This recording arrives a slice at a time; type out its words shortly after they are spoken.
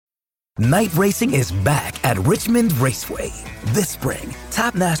Night racing is back at Richmond Raceway. This spring,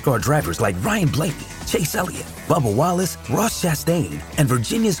 top NASCAR drivers like Ryan Blaney, Chase Elliott, Bubba Wallace, Ross Chastain, and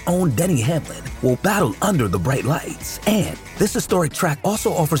Virginia's own Denny Hamlin will battle under the bright lights. And this historic track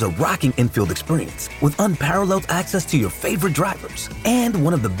also offers a rocking infield experience with unparalleled access to your favorite drivers and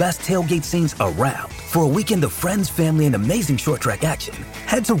one of the best tailgate scenes around. For a weekend of friends, family, and amazing short track action,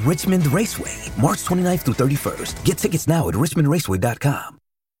 head to Richmond Raceway, March 29th through 31st. Get tickets now at richmondraceway.com.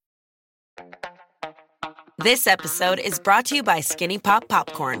 This episode is brought to you by Skinny Pop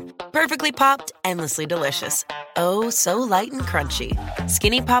Popcorn. Perfectly popped, endlessly delicious. Oh, so light and crunchy.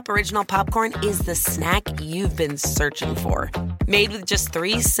 Skinny Pop Original Popcorn is the snack you've been searching for. Made with just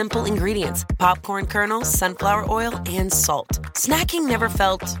 3 simple ingredients: popcorn kernels, sunflower oil, and salt. Snacking never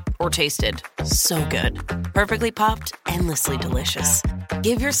felt or tasted so good. Perfectly popped, endlessly delicious.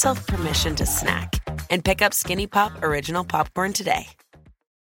 Give yourself permission to snack and pick up Skinny Pop Original Popcorn today.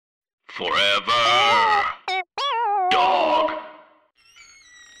 Forever Dog.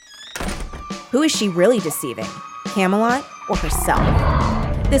 Who is she really deceiving? Camelot or herself?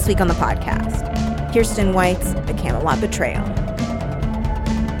 This week on the podcast, Kiersten White's The Camelot Betrayal.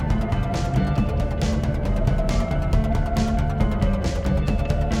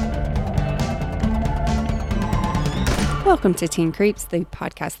 Welcome to Teen Creeps, the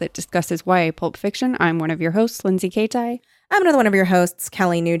podcast that discusses YA pulp fiction. I'm one of your hosts, Lindsay Kaitai. I'm another one of your hosts,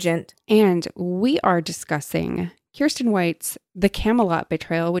 Kelly Nugent. And we are discussing Kiersten White's The Camelot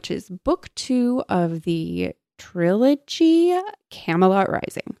Betrayal, which is book 2 of the trilogy Camelot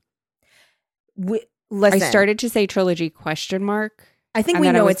Rising. Listen, I started to say trilogy question mark. I think we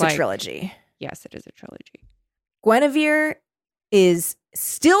know it's a trilogy. Yes, it is a trilogy. Guinevere is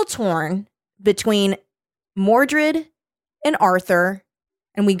still torn between Mordred and Arthur.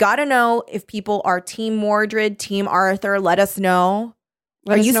 And we got to know if people are Team Mordred, Team Arthur. Let us know.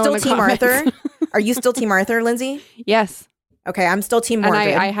 Are you still Team Arthur? Are you still Team Arthur, Lindsay? Yes. Okay, I'm still Team Mordred.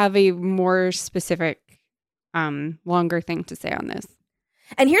 And I have a more specific, longer thing to say on this.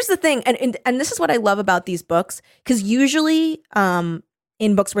 And here's the thing, and this is what I love about these books, because usually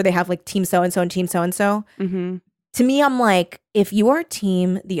in books where they have like Team so-and-so and Team so-and-so, to me, I'm like, if you are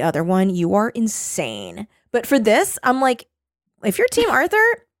Team the other one, you are insane. But for this, I'm like, if you're Team Arthur,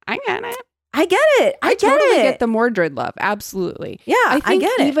 I get it. I get it. I totally get the Mordred love. Absolutely. Yeah, I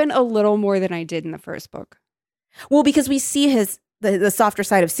get it. Even a little more than I did in the first book. Well, because we see the softer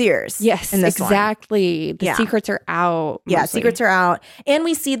side of Sears. Yes, in this exactly. One. The secrets are out. Yeah, mostly. secrets are out. And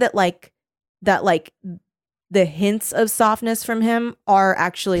we see that the hints of softness from him are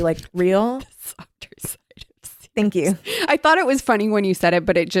actually like real. The softer side of Sears. Thank you. I thought it was funny when you said it,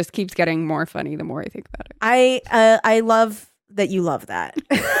 but it just keeps getting more funny the more I think about it. I love that you love that.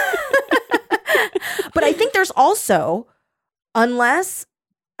 But I think there's also, unless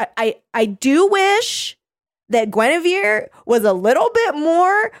I do wish that Guinevere was a little bit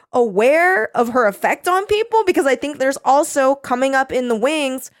more aware of her effect on people, because I think there's also coming up in the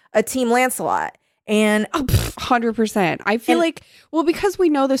wings a Team Lancelot. And 100%. I feel like, well, because we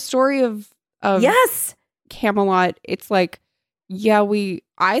know the story of yes, Camelot, it's like, yeah,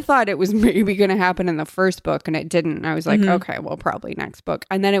 I thought it was maybe going to happen in the first book and it didn't. And I was like, okay, well, probably next book.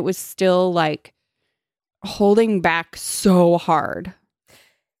 And then it was still like holding back so hard.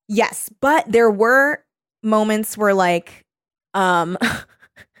 Yes, but there were moments where like, where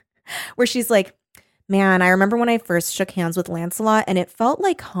she's like, man, I remember when I first shook hands with Lancelot and it felt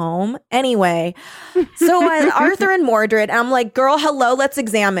like home. Anyway, so Arthur and Mordred, and I'm like, girl, hello, let's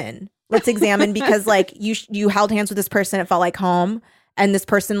examine. Because like you held hands with this person, it felt like home, and this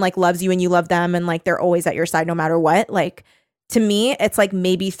person like loves you and you love them, and like they're always at your side no matter what. Like, to me, it's like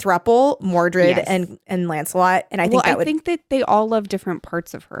maybe throuple, Mordred and Lancelot, and I think that they all love different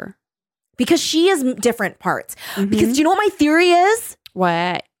parts of her, because she is different parts. Because do you know what my theory is?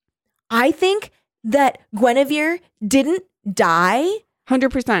 What? I think that Guinevere didn't die.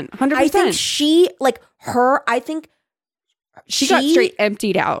 100%. I think she got straight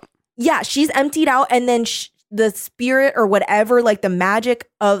emptied out. Yeah, she's emptied out, and then the spirit or whatever, like the magic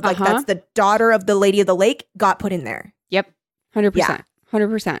of like that's the daughter of the Lady of the Lake, got put in there. Yep, 100%,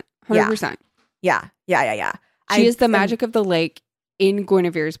 100%. Yeah. She is the magic of the lake in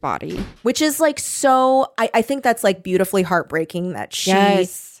Guinevere's body, which is like so. I think that's like beautifully heartbreaking that she.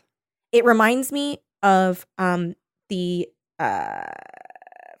 Yes. It reminds me of the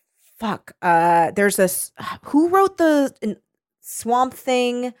there's this, who wrote the Swamp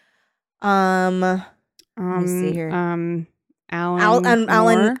Thing? Let me see here. Alan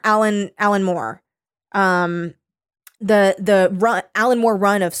Moore. The Alan Moore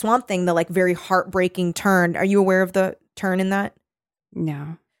run of Swamp Thing, the like very heartbreaking turn. Are you aware of the turn in that?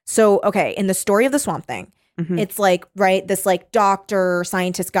 No. So, okay, in the story of the Swamp Thing, it's like, right, this like doctor,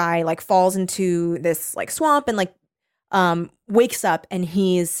 scientist guy like falls into this like swamp and like wakes up and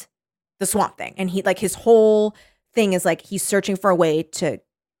he's the Swamp Thing. And he like his whole thing is like he's searching for a way to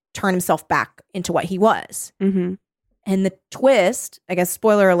turn himself back into what he was. Mm-hmm. And the twist, I guess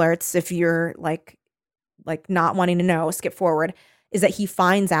spoiler alerts if you're like not wanting to know, skip forward, is that he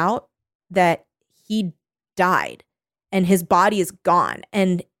finds out that he died and his body is gone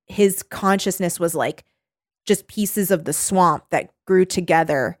and his consciousness was like just pieces of the swamp that grew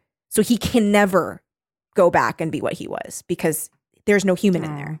together. So he can never go back and be what he was because there's no human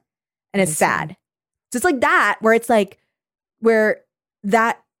in there. And it's sad. So it's like that, where it's like, where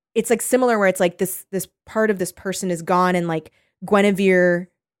that, it's like similar where it's like this part of this person is gone and like Guinevere,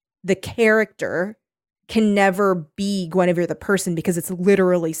 the character, can never be Guinevere the person because it's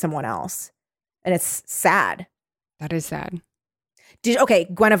literally someone else. And it's sad. That is sad.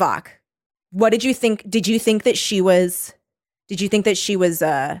 Guinevere. What did you think? Did you think that she was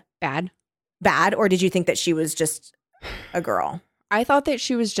Bad? Bad, or did you think that she was just a girl? I thought that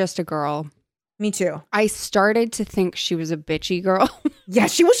she was just a girl. Me too. I started to think she was a bitchy girl. Yeah,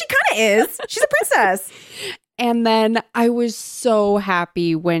 she kind of is. She's a princess. And then I was so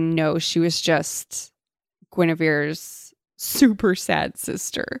happy when she was just Guinevere's super sad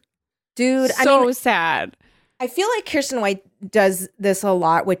sister. Dude, so sad. I feel like Kirsten White does this a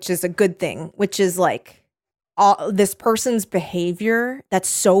lot, which is a good thing, which is like all this person's behavior that's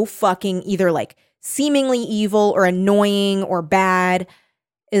so fucking either like seemingly evil or annoying or bad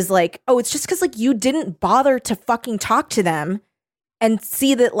is like, oh, it's just because like you didn't bother to fucking talk to them and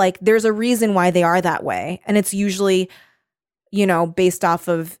see that like there's a reason why they are that way. And it's usually, based off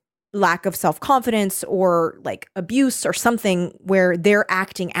of lack of self-confidence or like abuse or something where they're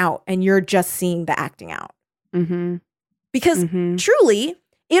acting out and you're just seeing the acting out. Mm-hmm. Because truly,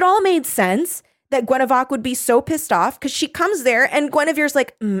 it all made sense that Guinevere would be so pissed off because she comes there and Guinevere's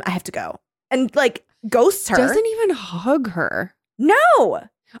like, I have to go. And like ghosts her. Doesn't even hug her. No.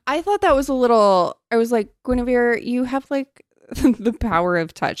 I thought that was I was like, Guinevere, you have like the power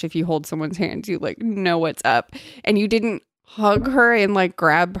of touch. If you hold someone's hand, you like know what's up. And you didn't hug her and like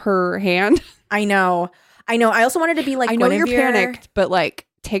grab her hand. I know. I also wanted to be like, I know Guinevere. You're panicked, but like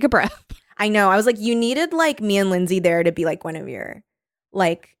take a breath. I know. I was like, you needed like me and Lindsay there to be like Guinevere.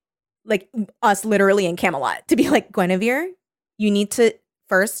 Like us literally in Camelot to be like, Guinevere, you need to,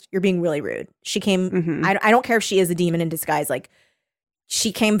 first, you're being really rude. She came, I don't care if she is a demon in disguise. Like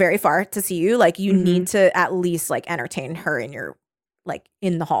she came very far to see you. Like you need to at least like entertain her in your, like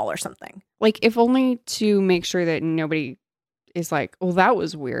in the hall or something. Like if only to make sure that nobody is like, well, that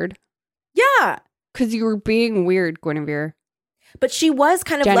was weird. Yeah. Because you were being weird, Guinevere. But she was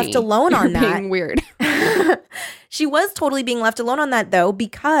kind of Jenny, left alone on that. Being weird. She was totally being left alone on that though,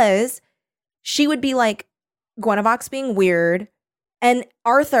 because she would be like, Guinevere's being weird. And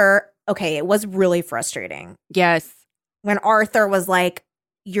Arthur, okay, it was really frustrating. Yes. When Arthur was like,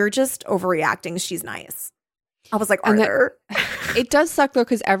 you're just overreacting. She's nice. I was like, Arthur. It does suck though,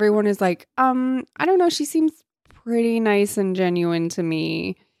 because everyone is like, I don't know. She seems pretty nice and genuine to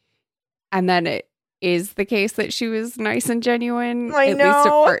me. And then it is the case that she was nice and genuine. I at know. least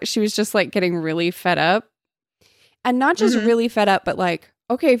at first. She was just like getting really fed up. And not just really fed up, but like,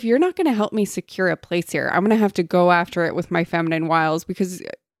 okay, if you're not going to help me secure a place here, I'm going to have to go after it with my feminine wiles because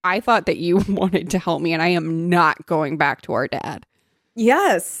I thought that you wanted to help me and I am not going back to our dad.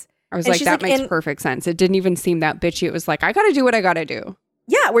 Yes. I was like, that makes perfect sense. It didn't even seem that bitchy. It was like, I got to do what I got to do.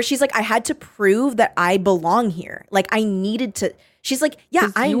 Yeah, where she's like, I had to prove that I belong here. Like I needed to. She's like,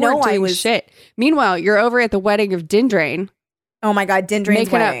 yeah, I know I was shit. Meanwhile, you're over at the wedding of Dindrain. Oh my God, Dindrain's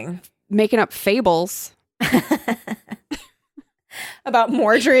wedding. Making up fables. About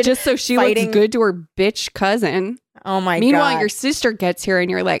Mordred just so she fighting. looks good to her bitch cousin. Oh my God. Meanwhile, your sister gets here and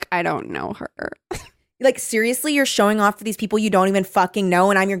you're like, I don't know her. Like, seriously, you're showing off for these people you don't even fucking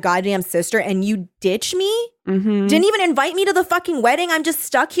know and I'm your goddamn sister and you ditch me? Didn't even invite me to the fucking wedding. I'm just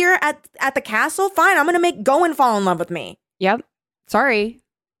stuck here at the castle. Fine, I'm going to make Gowen fall in love with me. Yep. Sorry.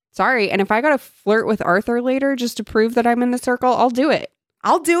 And if I got to flirt with Arthur later just to prove that I'm in the circle, I'll do it.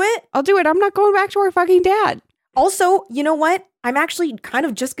 I'll do it. I'm not going back to our fucking dad. Also, you know what? I'm actually kind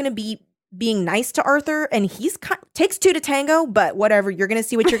of just going to be being nice to Arthur, and takes two to tango, but whatever. You're going to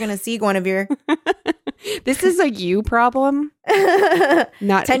see what you're going to see, Guinevere. This is a you problem,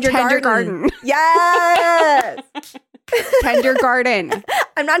 not Tender garden. Yes! Tender garden.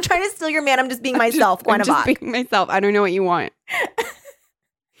 I'm not trying to steal your man. I'm just being myself, Guinevere. I'm just being myself. I don't know what you want.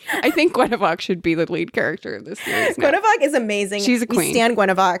 I think Guinevere should be the lead character of this series now. Guinevere is amazing. She's a queen. We stan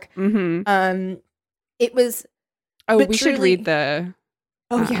Guinevere. It was... Oh, we should read the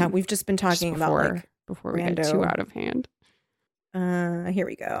Oh yeah, we've just been talking about like before we get too out of hand. Here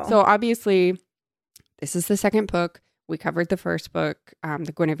we go. So obviously, this is the second book. We covered the first book,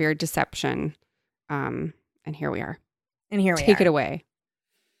 the Guinevere Deception, and here we are. And here we are. Take it away.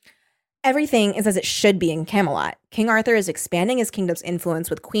 Everything is as it should be in Camelot. King Arthur is expanding his kingdom's influence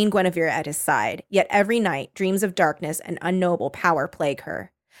with Queen Guinevere at his side, yet every night dreams of darkness and unknowable power plague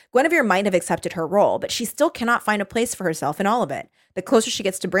her. Guinevere might have accepted her role, but she still cannot find a place for herself in all of it. The closer she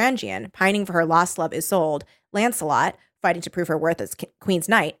gets to Brangian, pining for her lost love Isolde, Lancelot, fighting to prove her worth as Queen's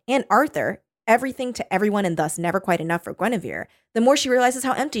Knight, and Arthur, everything to everyone and thus never quite enough for Guinevere, the more she realizes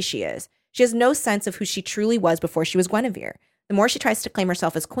how empty she is. She has no sense of who she truly was before she was Guinevere. The more she tries to claim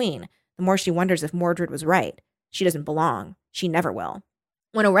herself as queen, the more she wonders if Mordred was right. She doesn't belong. She never will.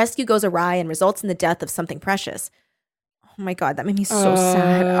 When a rescue goes awry and results in the death of something precious, oh my God, that made me so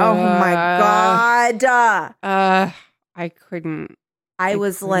sad. Oh my God. I couldn't. I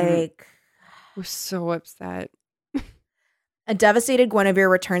was like, I was so upset. A devastated Guinevere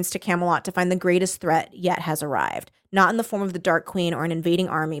returns to Camelot to find the greatest threat yet has arrived. Not in the form of the Dark Queen or an invading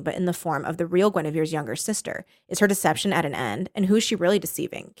army, but in the form of the real Guinevere's younger sister. Is her deception at an end? And who is she really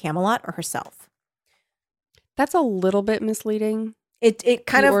deceiving, Camelot or herself? That's a little bit misleading. It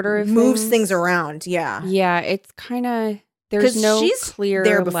kind of moves things around, yeah. Yeah, it's kind of, there's no she's clear,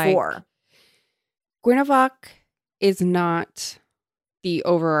 there before. Like, Guinevere is not the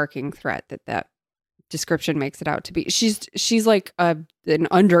overarching threat that description makes it out to be. She's like an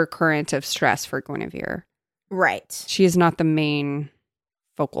undercurrent of stress for Guinevere. Right. She is not the main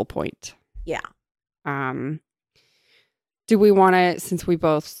focal point. Yeah. Do we want to, since we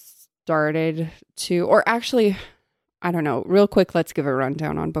both started to, or actually, I don't know, real quick, let's give a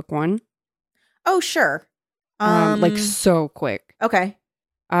rundown on book one. Oh, sure. Like so quick. Okay.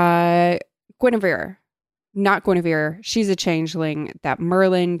 Guinevere. Not Guinevere. She's a changeling that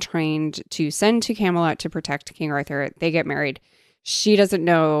Merlin trained to send to Camelot to protect King Arthur. They get married. She doesn't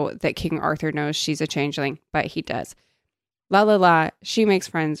know that King Arthur knows she's a changeling, but he does. She makes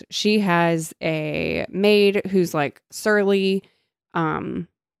friends. She has a maid who's like surly,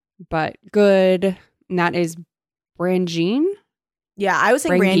 but good. And that is Brangian. Yeah, I was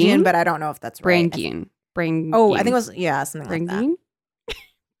saying Brangian, but I don't know if that's right. Brangian. Oh, I think it was, yeah, something like that.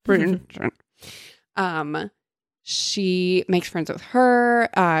 Brangian. She makes friends with her.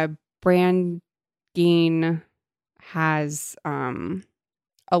 Brangian has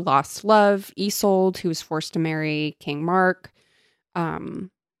a lost love, Isolde, who was forced to marry King Mark.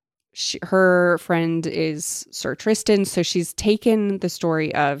 Her friend is Sir Tristan, so she's taken the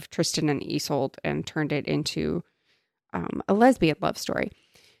story of Tristan and Isolde and turned it into a lesbian love story.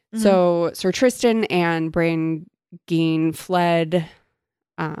 Mm-hmm. So Sir Tristan and Brangian fled,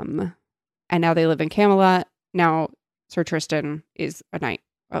 and now they live in Camelot. Now Sir Tristan is a knight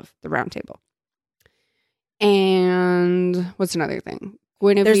of the Round Table. And what's another thing?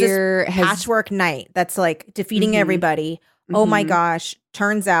 Guinevere has patchwork knight that's like defeating everybody. Mm-hmm. Oh my gosh.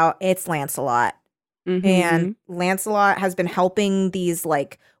 Turns out it's Lancelot. Mm-hmm. And Lancelot has been helping these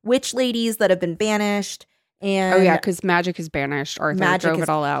like witch ladies that have been banished. And oh yeah, because magic is banished. Arthur drove it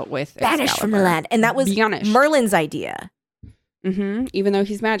all out with banished from the land. And that was Merlin's idea. Mm-hmm. Even though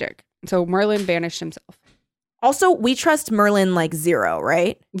he's magic. So Merlin banished himself. Also, we trust Merlin like zero,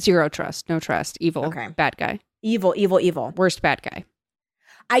 right? Zero trust. No trust. Evil. Okay. Bad guy. Evil. Worst bad guy.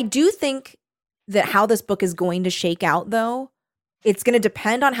 I do think that how this book is going to shake out, though, it's going to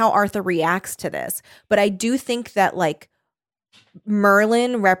depend on how Arthur reacts to this. But I do think that like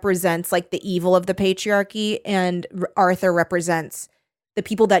Merlin represents like the evil of the patriarchy and Arthur represents the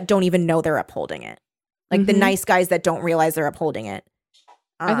people that don't even know they're upholding it. Like the nice guys that don't realize they're upholding it.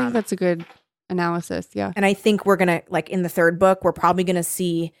 I think that's a good analysis, yeah. And I think we're going to, like in the third book, we're probably going to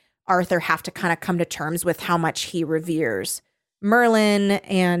see Arthur have to kind of come to terms with how much he reveres Merlin,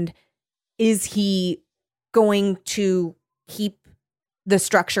 and is he going to keep the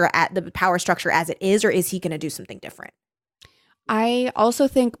structure at the power structure as it is, or is he going to do something different? I also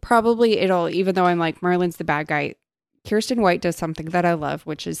think probably even though I'm like Merlin's the bad guy, Kirsten White does something that I love,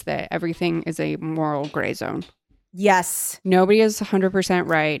 which is that everything is a moral gray zone. Yes. Nobody is 100%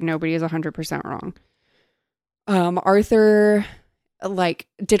 right. Nobody is 100% wrong. Arthur like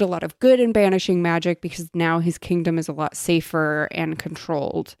did a lot of good in banishing magic because now his kingdom is a lot safer and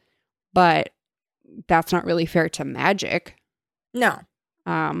controlled. But that's not really fair to magic. No.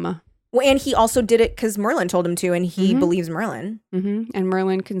 Well, and he also did it because Merlin told him to, and he believes Merlin. Mm-hmm. And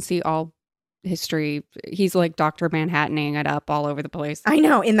Merlin can see all history. He's like Dr. Manhattaning it up all over the place. I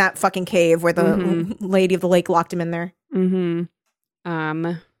know, in that fucking cave where the Lady of the Lake locked him in there.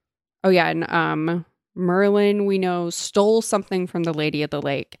 Mm-hmm. Oh yeah, and Merlin, we know, stole something from the Lady of the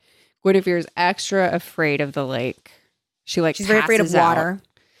Lake. Guinevere's extra afraid of the lake. She's very afraid of water.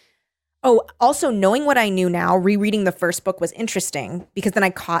 Oh, also knowing what I knew now, rereading the first book was interesting because then I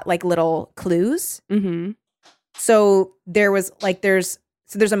caught like little clues. Mm-hmm. So there's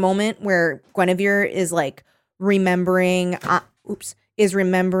a moment where Guinevere is like remembering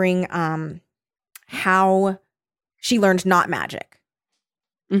how she learned not magic.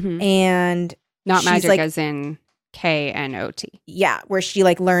 Mm-hmm. And not magic like, as in KNOT. Yeah, where she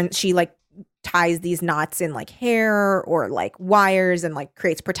like learns, she like ties these knots in like hair or like wires and like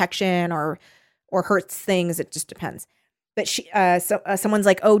creates protection or hurts things. It just depends. But someone's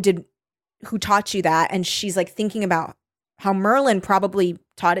like, oh, who taught you that? And she's like thinking about how Merlin probably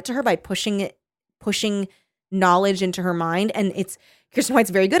taught it to her by pushing knowledge into her mind. And Kirsten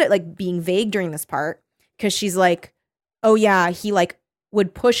White's very good at like being vague during this part because she's like, oh yeah, he like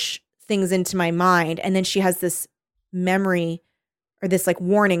would push things into my mind. And then she has this memory or this like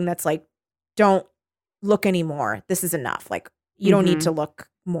warning that's like, don't look anymore. This is enough. Like you don't need to look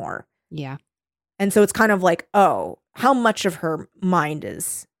more. Yeah. And so it's kind of like, oh, how much of her mind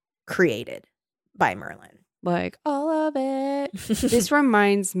is created by Merlin? Like all of it. This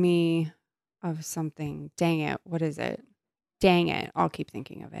reminds me of something. Dang it. What is it? Dang it. I'll keep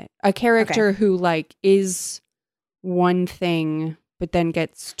thinking of it. A character who like is one thing, but then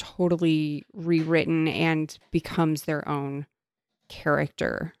gets totally rewritten and becomes their own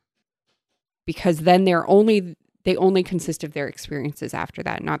character. Because then they only consist of their experiences after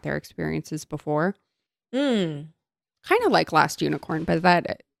that, not their experiences before. Kind of like Last Unicorn, but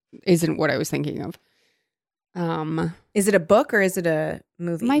that isn't what I was thinking of. Is it a book or is it a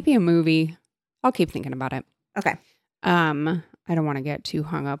movie? Might be a movie. I'll keep thinking about it. Okay. I don't want to get too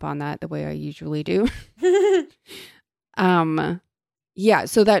hung up on that the way I usually do. Yeah,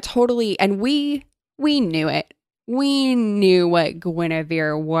 so that totally, and we knew it. We knew what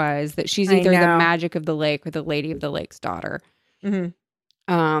Guinevere was, that she's either the magic of the lake or the Lady of the Lake's daughter.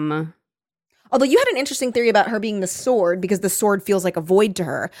 Mm-hmm. Although you had an interesting theory about her being the sword because the sword feels like a void to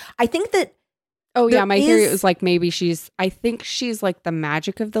her. I think that. Oh yeah, my theory was like maybe I think she's like the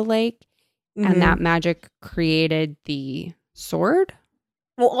magic of the lake, and that magic created the sword.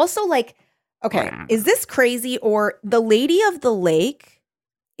 Well, also like, okay, is this crazy or the Lady of the Lake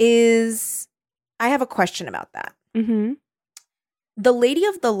is? I have a question about that. Mm-hmm. The Lady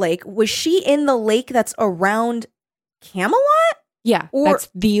of the Lake, was she in the lake that's around Camelot? Yeah, that's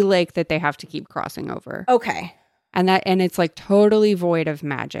the lake that they have to keep crossing over. Okay. And it's like totally void of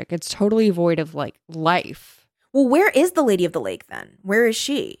magic. It's totally void of like life. Well, where is the Lady of the Lake then? Where is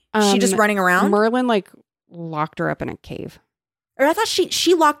she? Is she just running around? Merlin like locked her up in a cave. Or I thought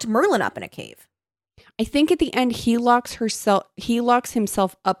she locked Merlin up in a cave. I think at the end he locks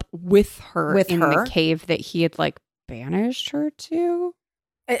himself up with her the cave that he had like banished her to.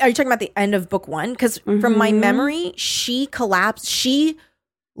 Are you talking about the end of book 1? Because from my memory, she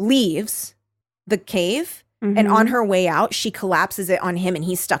leaves the cave and on her way out, she collapses it on him and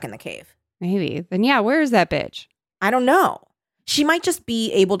he's stuck in the cave. Maybe. Then yeah, where is that bitch? I don't know. She might just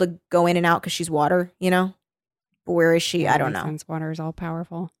be able to go in and out because she's water, you know? But where is she? I don't know. Since water is all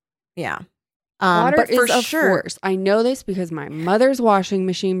powerful. Yeah. Water but for is a force. I know this because my mother's washing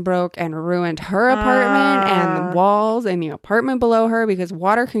machine broke and ruined her apartment and the walls and the apartment below her because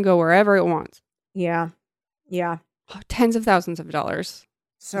water can go wherever it wants. Yeah. Yeah. Tens of thousands of dollars.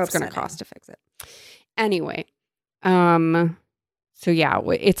 So it's going to cost to fix it. Anyway. So yeah,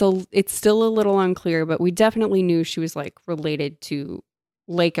 it's still a little unclear, but we definitely knew she was like related to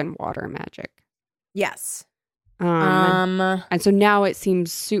lake and water magic. Yes. And so now it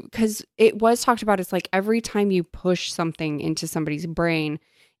seems because it was talked about. It's like every time you push something into somebody's brain,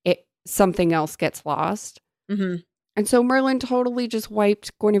 something else gets lost. Mm-hmm. And so Merlin totally just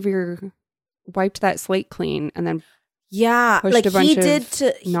wiped that slate clean, and then pushed like a bunch he did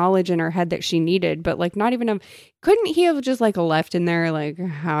of knowledge in her head that she needed, but like not even couldn't he have just like left in there like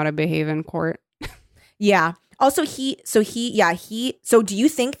how to behave in court? Yeah. Also, do you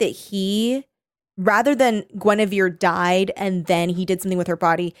think that he, rather than Guinevere died and then he did something with her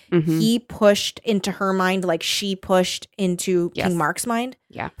body, he pushed into her mind like she pushed into King Mark's mind?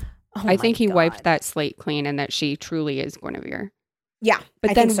 Yeah. Oh I think he wiped that slate clean and that she truly is Guinevere. Yeah.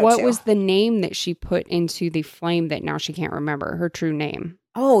 But then what was the name that she put into the flame that now she can't remember? Her true name.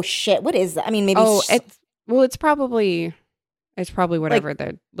 Oh, shit. What is that? I mean, maybe. It's probably whatever like,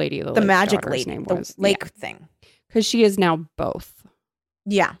 the Lady of the Lake magic lady name the was. Lake thing. Because she is now both.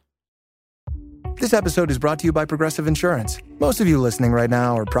 Yeah. This episode is brought to you by Progressive Insurance. Most of you listening right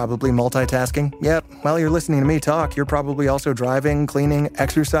now are probably multitasking. Yep, while you're listening to me talk, you're probably also driving, cleaning,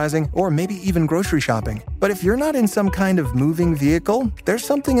 exercising, or maybe even grocery shopping. But if you're not in some kind of moving vehicle, there's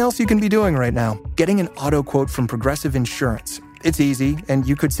something else you can be doing right now. Getting an auto quote from Progressive Insurance. It's easy, and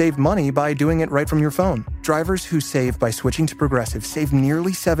you could save money by doing it right from your phone. Drivers who save by switching to Progressive save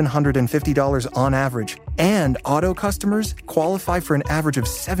nearly $750 on average. And auto customers qualify for an average of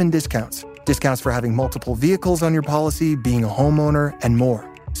 7 discounts. Discounts for having multiple vehicles on your policy, being a homeowner, and more.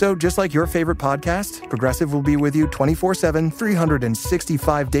 So just like your favorite podcast, Progressive will be with you 24/7,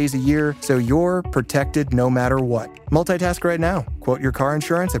 365 days a year, so you're protected no matter what. Multitask right now. Quote your car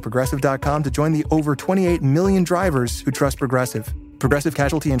insurance at Progressive.com to join the over 28 million drivers who trust Progressive. Progressive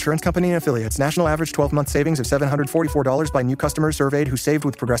Casualty Insurance Company and Affiliates. National average 12-month savings of $744 by new customers surveyed who saved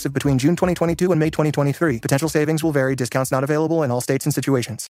with Progressive between June 2022 and May 2023. Potential savings will vary. Discounts not available in all states and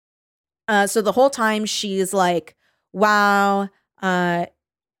situations. So the whole time she's like, wow,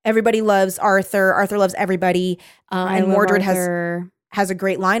 everybody loves Arthur. Arthur loves everybody. And Mordred has a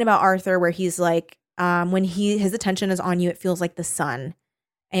great line about Arthur where he's like, when his attention is on you, it feels like the sun.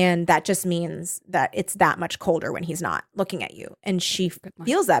 And that just means that it's that much colder when he's not looking at you. And she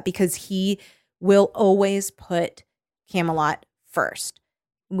feels that because he will always put Camelot first.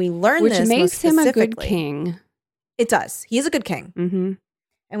 We learn this, which makes him a good specifically. king. It does. He is a good king. Mm-hmm.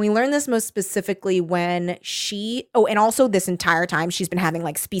 And we learn this most specifically when and also this entire time she's been having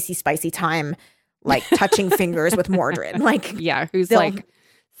like spicy time, like touching fingers with Mordred. Like, yeah, who's like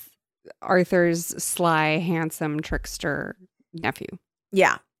Arthur's sly, handsome trickster nephew.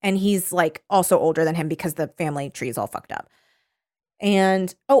 Yeah. And he's like also older than him because the family tree is all fucked up.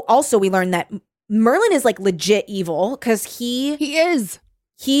 And also we learned that Merlin is like legit evil because he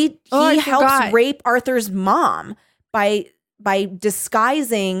helps rape Arthur's mom by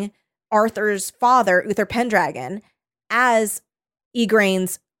disguising Arthur's father, Uther Pendragon, as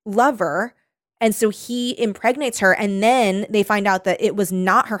Igraine's lover. And so he impregnates her, and then they find out that it was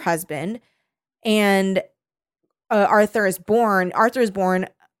not her husband, and Arthur is born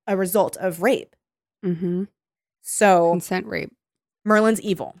a result of rape. Mm-hmm. So consent rape. Merlin's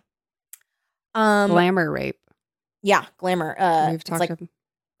evil. Glamour rape. Yeah, glamour. We've talked about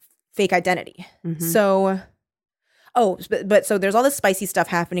fake identity. Mm-hmm. So but so there's all this spicy stuff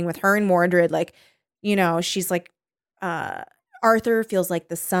happening with her and Mordred. Like, you know, she's like, Arthur feels like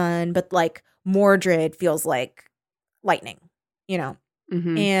the sun, but like Mordred feels like lightning, you know?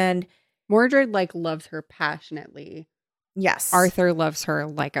 Mm-hmm. And Mordred like loves her passionately. Yes. Arthur loves her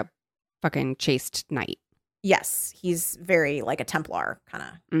like a fucking chaste knight. Yes. He's very like a Templar kind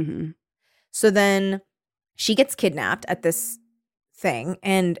of. Mm-hmm. So then she gets kidnapped at this thing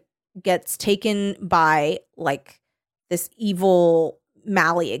and gets taken by like this evil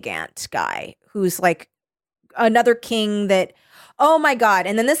Maleagant guy who's like another king that, oh my God.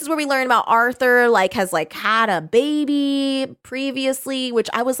 And then this is where we learn about Arthur like has like had a baby previously, which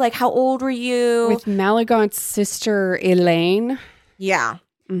I was like, how old were you? With Maleagant's sister Elaine. Yeah.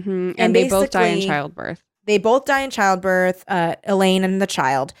 Mm-hmm. And they both die in childbirth. They both die in childbirth, Elaine and the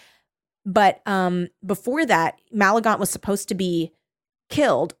child. But before that, Maleagant was supposed to be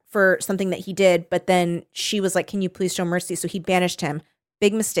killed for something that he did, but then she was like, can you please show mercy? So he banished him.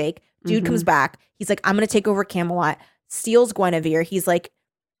 Big mistake. Dude comes back. He's like, I'm going to take over Camelot. Steals Guinevere. He's like,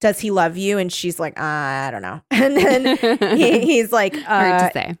 does he love you? And she's like, I don't know. And then he's like, hard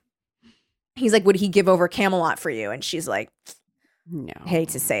to say. He's like, would he give over Camelot for you? And she's like, no. Hate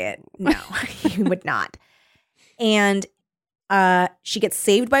to say it. No, he would not. And she gets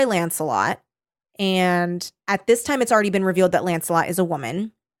saved by Lancelot. And at this time, it's already been revealed that Lancelot is a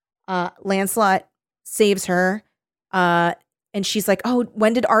woman. Lancelot saves her. And she's like, oh,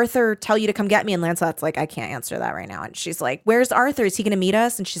 when did Arthur tell you to come get me? And Lancelot's like, I can't answer that right now. And she's like, where's Arthur? Is he going to meet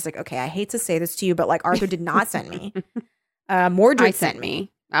us? And she's like, okay, I hate to say this to you, but like Arthur did not send me. Mordred sent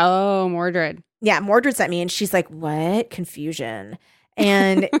me. Oh, Mordred. Yeah, Mordred sent me. And she's like, what? Confusion.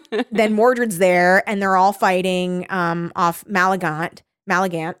 And then Mordred's there and they're all fighting off Maleagant.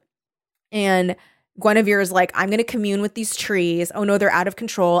 And Guinevere is like, I'm going to commune with these trees. Oh no, they're out of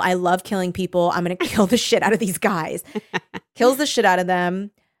control. I love killing people. I'm going to kill the shit out of these guys. Kills the shit out of them.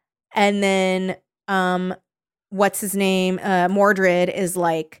 And then what's his name? Mordred is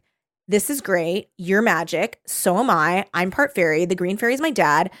like, this is great. You're magic. So am I. I'm part fairy. The green fairy is my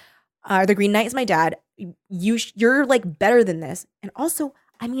dad. The green knight is my dad. You're like better than this. And also,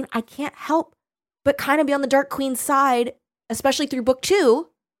 I mean, I can't help but kind of be on the Dark Queen's side, especially through book 2.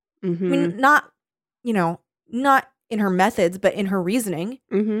 Mm-hmm. I mean, not in her methods, but in her reasoning.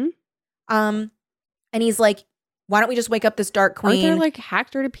 Mm-hmm. And he's like, why don't we just wake up this Dark Queen? Arthur like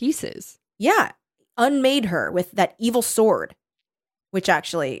hacked her to pieces. Yeah. unmade her with that evil sword, which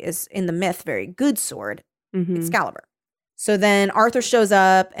actually is in the myth very good sword, Excalibur. So then Arthur shows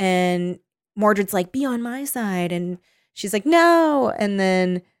up and Mordred's like, be on my side. And she's like, no. And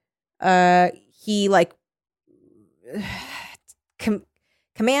then he like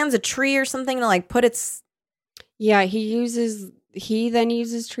commands a tree or something to like put its... Yeah, he then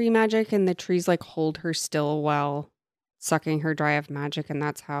uses tree magic and the trees like hold her still while sucking her dry of magic. And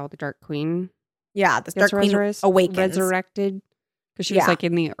that's how the Dark Queen the Dark Queen awakens. Resurrected. Because she was like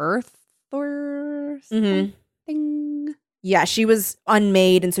in the earth or something. Yeah, she was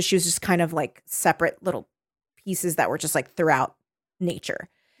unmade. And so she was just kind of like separate little pieces that were just like throughout nature.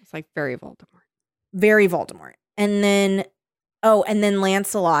 It's like very Voldemort. Very Voldemort. And then,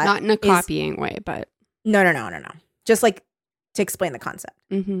 Lancelot. Not in a copying way, but. No. Just like to explain the concept.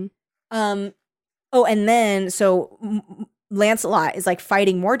 And then, so Lancelot is like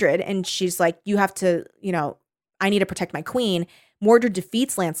fighting Mordred and she's like, you have to, I need to protect my queen. Mordred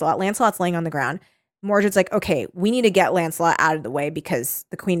defeats Lancelot. Lancelot's laying on the ground. Mordred's like, okay, we need to get Lancelot out of the way because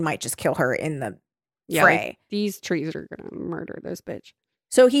the queen might just kill her in the fray. Like, these trees are going to murder this bitch.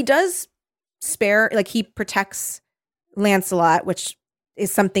 So he does he protects Lancelot, which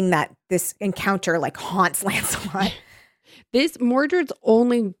is something that this encounter like haunts Lancelot. Mordred's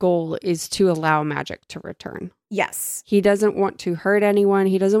only goal is to allow magic to return. Yes. He doesn't want to hurt anyone.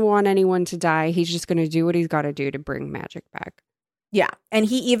 He doesn't want anyone to die. He's just going to do what he's got to do to bring magic back. Yeah. And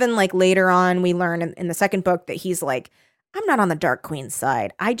he even like later on, we learn in the second book that he's like, I'm not on the Dark Queen's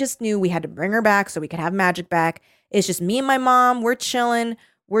side. I just knew we had to bring her back so we could have magic back. It's just me and my mom. We're chilling.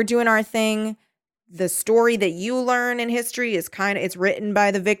 We're doing our thing. The story that you learn in history is it's written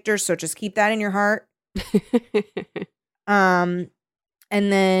by the victor. So just keep that in your heart. And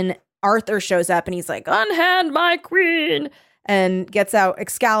then Arthur shows up and he's like, unhand my queen, and gets out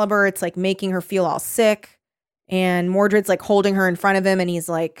Excalibur. It's like making her feel all sick. And Mordred's like holding her in front of him. And he's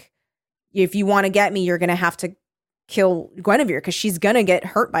like, if you want to get me, you're going to have to kill Guinevere because she's going to get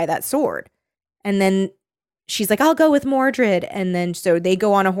hurt by that sword. And then she's like, I'll go with Mordred. And then so they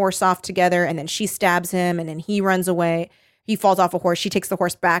go on a horse off together and then she stabs him and then he runs away. He falls off a horse. She takes the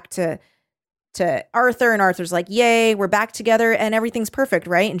horse back to Arthur and Arthur's like, yay, we're back together and everything's perfect,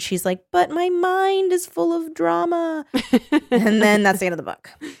 right? And she's like, but my mind is full of drama. And then that's the end of the book.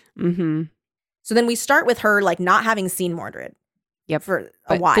 So then we start with her like not having seen Mordred for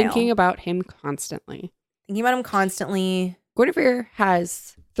a while. Thinking about him constantly. Guinevere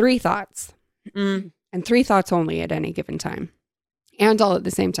has 3 thoughts. And 3 thoughts only at any given time. And all at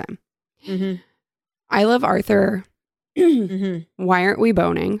the same time. I love Arthur. Why aren't we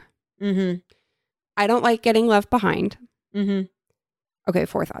boning? I don't like getting left behind. Okay,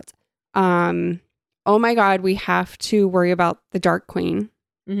 4 thoughts. Oh my God, we have to worry about the Dark Queen.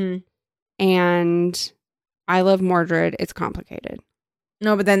 And I love Mordred. It's complicated.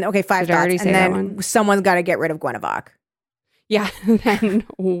 No, but then, okay, 5 thoughts. And then someone's got to get rid of Guinevere. Yeah. Then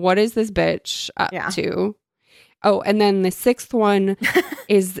what is this bitch up to? Oh, and then the 6th one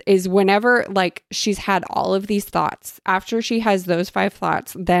is whenever like she's had all of these thoughts. After she has those 5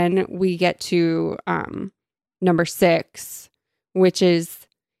 thoughts, then we get to number 6, which is,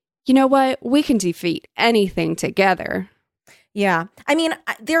 you know what? We can defeat anything together. Yeah. I mean,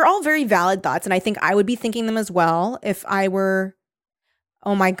 they're all very valid thoughts, and I think I would be thinking them as well if I were...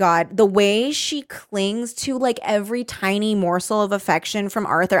 Oh my God. The way she clings to like every tiny morsel of affection from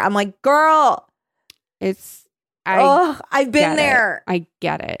Arthur. I'm like, girl. I've been there. I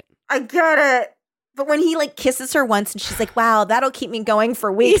get it. But when he like kisses her once and she's like, wow, that'll keep me going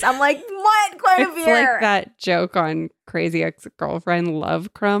for weeks. I'm like, what, Guinevere? It's like that joke on Crazy Ex-Girlfriend,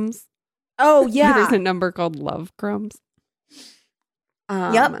 Love Crumbs. Oh, yeah. There's a number called Love Crumbs.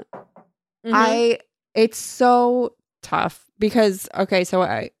 Yep. It's so tough because, okay, so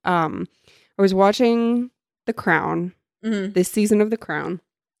I was watching The Crown, this season of The Crown,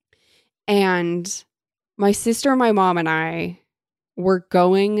 and my sister, my mom, and I were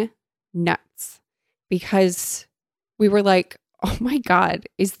going nuts because we were like, oh my God,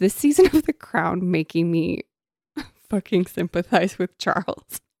 is this season of The Crown making me fucking sympathize with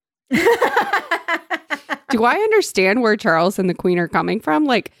Charles? Do I understand where Charles and the Queen are coming from?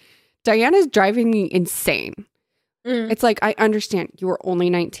 Like, Diana's driving me insane. It's like, I understand you were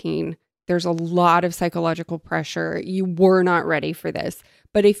only 19. There's a lot of psychological pressure. You were not ready for this.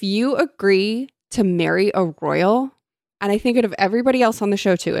 But if you agree to marry a royal, and I think of everybody else on the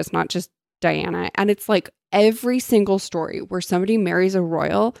show too, it's not just Diana. And it's like every single story where somebody marries a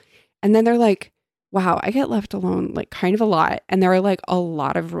royal and then they're like, wow, I get left alone like kind of a lot. And there are like a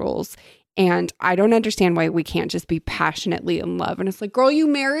lot of rules. And I don't understand why we can't just be passionately in love. And it's like, girl, you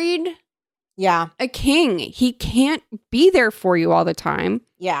married? Yeah. a king. He can't be there for you all the time.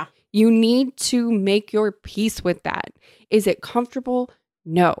 Yeah. You need to make your peace with that. Is it comfortable?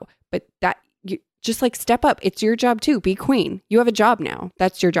 No. But that you just like step up. It's your job too. Be queen. You have a job now.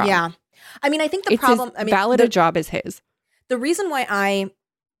 That's your job. Yeah. I mean, I think the It's problem, as valid a job as his. the reason why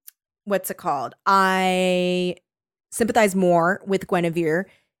I sympathize more with Guinevere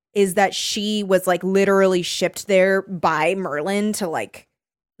is that she was like literally shipped there by Merlin to like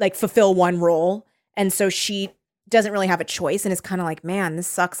fulfill one role. And so she doesn't really have a choice and is kind of like, man, this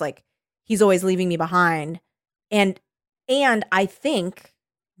sucks. Like he's always leaving me behind. And I think,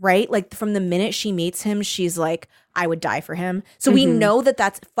 right, like from the minute she meets him, she's like, I would die for him. So we know that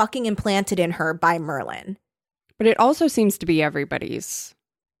that's fucking implanted in her by Merlin. But it also seems to be everybody's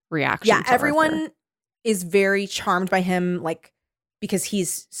reaction. Yeah, to everyone Arthur. is very charmed by him, like because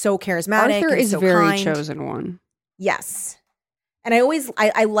he's so charismatic. Arthur and is so very kind. chosen one. Yes. And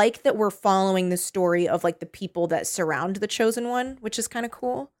I like that we're following the story of like the people that surround the chosen one, which is kind of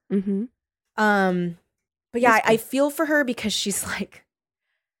cool. Mm-hmm. But yeah, I feel for her because she's like,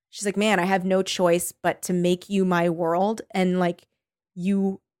 man, I have no choice but to make you my world. And like,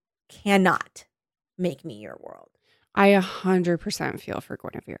 you cannot make me your world. I 100% feel for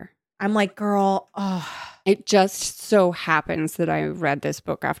Guinevere. I'm like, girl, oh. It just so happens that I read this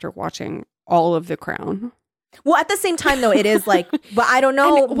book after watching all of The Crown. Well, at the same time, though, it is like, but I don't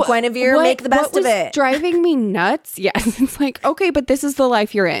know, Guinevere, make the best of it. Driving me nuts. Yes. It's like, okay, but this is the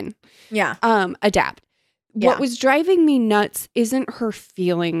life you're in. Yeah. Adapt. Yeah. What was driving me nuts isn't her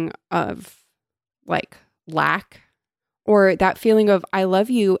feeling of like lack or that feeling of I love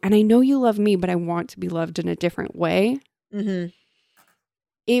you and I know you love me, but I want to be loved in a different way. Mm-hmm.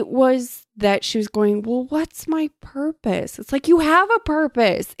 It was that she was going, well, what's my purpose? It's like, you have a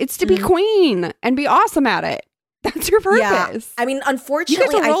purpose. It's to be queen and be awesome at it. That's your purpose. Yeah. I mean, You unfortunately,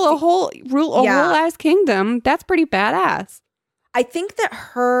 get to rule a whole ass kingdom. That's pretty badass. I think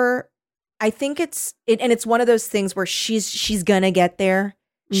that it's one of those things where she's gonna get there.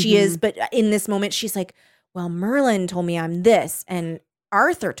 She is, but in this moment, she's like, well, Merlin told me I'm this, and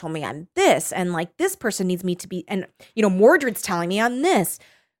Arthur told me I'm this, and like this person needs me to be, and you know, Mordred's telling me I'm this.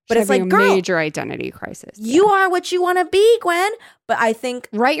 But She's it's like, having girl, a major identity crisis. you are what you want to be, Gwen. But I think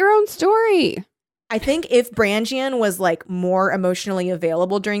write your own story. I think if Brangian was like more emotionally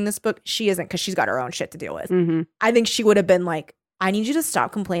available during this book, she isn't because she's got her own shit to deal with. Mm-hmm. I think she would have been like, I need you to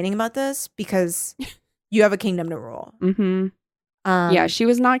stop complaining about this because you have a kingdom to rule. Mm-hmm. Yeah, she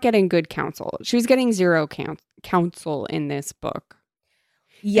was not getting good counsel. She was getting zero counsel in this book.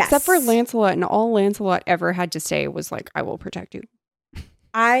 Yes. Except for Lancelot, and all Lancelot ever had to say was like, I will protect you.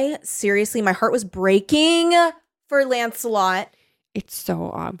 Seriously, my heart was breaking for Lancelot. It's so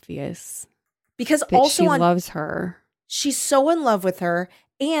obvious. Because that also she loves her. She's so in love with her.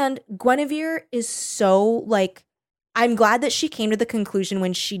 And Guinevere is so like, I'm glad that she came to the conclusion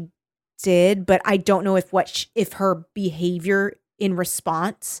when she did, but I don't know if her behavior in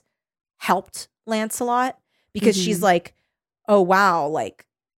response helped Lancelot because she's like, oh wow, like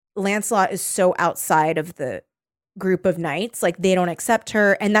Lancelot is so outside of the group of knights, like they don't accept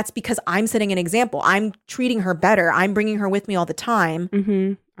her, and that's because I'm setting an example. I'm treating her better. I'm bringing her with me all the time.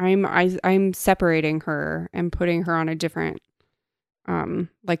 Mm-hmm. I'm separating her and putting her on a different,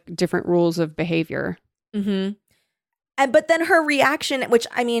 like different rules of behavior. Mm-hmm. But then her reaction, which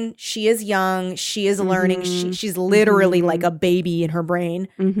I mean, she is young, she is learning. She's literally like a baby in her brain.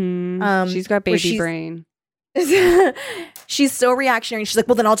 Mm-hmm. She's got baby brain. She's so reactionary. She's like,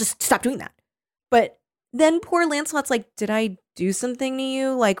 well, then I'll just stop doing that. But then poor Lancelot's like, did I do something to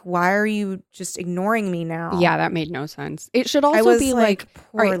you? Like, why are you just ignoring me now? Yeah, that made no sense. It should also be like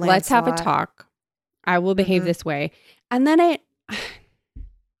all right, Lancelot. Let's have a talk. I will behave this way. And then I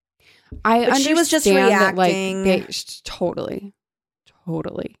understand she was just that, reacting. Totally.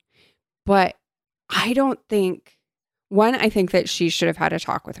 But I don't think, one, I think that she should have had a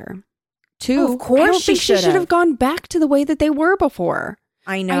talk with her. Two, of course I don't think she should should have gone back to the way that they were before.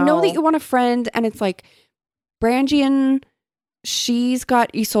 I know. I know that you want a friend, and it's like, Brangian, she's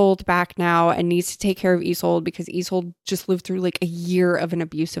got Isolde back now and needs to take care of Isolde because Isolde just lived through like a year of an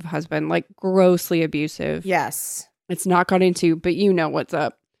abusive husband, like grossly abusive. Yes. It's not got into, but you know what's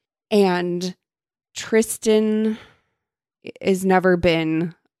up. And Tristan has never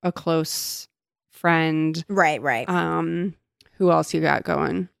been a close friend. Right. Who else you got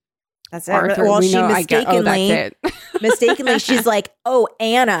going? That's it. Arthur, well, we she know, mistakenly, she's like, oh,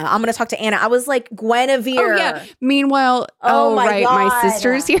 Anna. I'm going to talk to Anna. I was like, Guinevere. Oh, yeah. Meanwhile, my God. my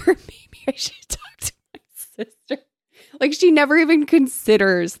sister's here. Maybe I should talk to my sister. Like, she never even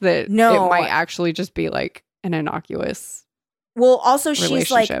considers that it might actually just be like an innocuous Well, also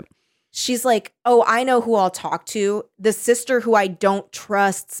she's like, she's like, oh, I know who I'll talk to. The sister who I don't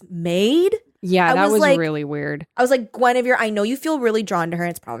trust's maid. Yeah, I that was like- really weird. I was like, Guinevere, I know you feel really drawn to her.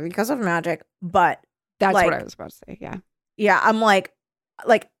 And it's probably because of magic, but That's like, what I was about to say. Yeah. yeah, I'm like,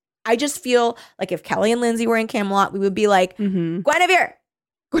 I just feel like if Kelly and Lindsay were in Camelot, we would be like, Mm-hmm. Guinevere,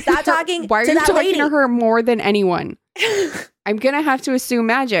 stop talking Why are to you that talking lady. to her more than anyone? I'm going to have to assume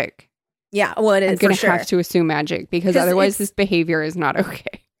magic. Yeah, well, it is I'm for going to sure. have to assume magic because 'Cause otherwise it's- this behavior is not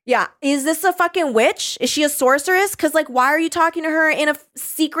okay. Yeah, is this a fucking witch? Is she a sorceress? Because like, why are you talking to her in a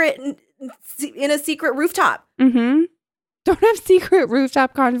secret rooftop? Mm-hmm. Don't have secret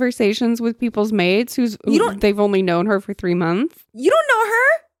rooftop conversations with people's maids who they've only known her for 3 months. You don't know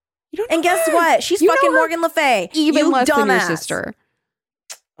her. You don't And know guess her. what? She's You know fucking her Morgan Le Fay. Even you less dumbass. than your sister.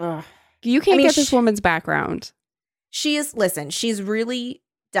 Ugh. You can't I mean, get this woman's background. She's really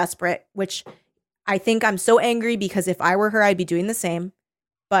desperate, which I think I'm so angry because if I were her, I'd be doing the same.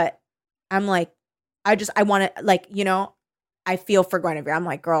 But I'm like, I want to, like, you know, I feel for Guinevere. I'm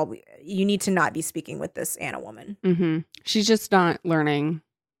like, girl, you need to not be speaking with this Anna woman. Mm-hmm. She's just not learning.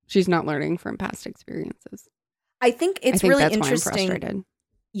 She's not learning from past experiences. I think it's I think really that's interesting. why I'm frustrated.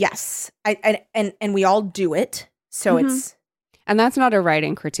 Yes, and we all do it. So Mhm. it's And that's not a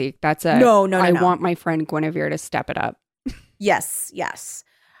writing critique. That's a no. I want my friend Guinevere to step it up. Yes.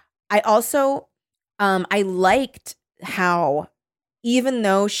 I also, I liked how even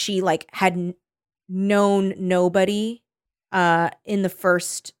though she like had known nobody in the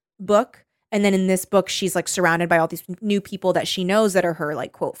first book, and then in this book she's like surrounded by all these new people that she knows that are her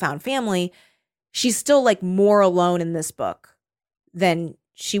like quote found family, she's still like more alone in this book than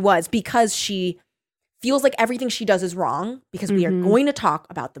she was because she feels like everything she does is wrong because we are Mhm. going to talk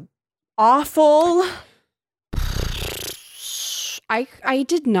about the awful. I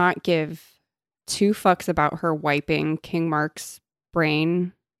did not give 2 fucks about her wiping King Mark's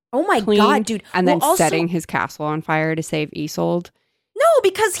brain Oh my clean God, dude. and Well, then also- setting his castle on fire to save Isolde. No,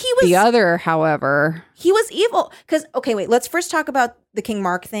 because he was The other, however, he was evil. Because okay, wait, let's first talk about the King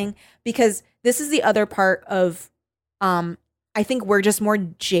Mark thing because this is the other part of I think we're just more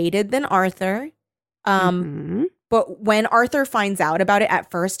jaded than Arthur. mhm. But when Arthur finds out about it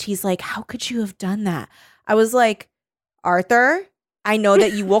at first, he's like, "How could you have done that?" I was like, "Arthur, I know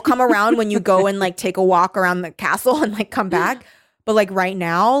that you will come around when you go and like take a walk around the castle and like come back, but like right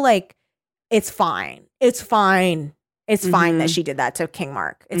now, like it's fine. It's fine. It's fine that Mhm. she did that to King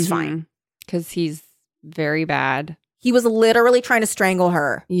Mark. It's fine." Because he's very bad. He was literally trying to strangle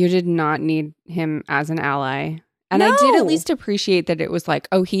her. You did not need him as an ally. And I did No. at least appreciate that it was like,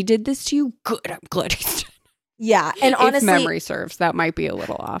 oh, he did this to you? Good. I'm glad he's done. Yeah, and honestly, if memory serves, that might be a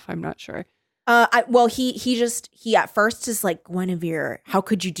little off. I'm not sure. He at first is like, Guinevere, how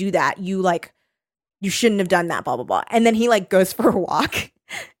could you do that? You shouldn't have done that, blah, blah, blah. And then he like goes for a walk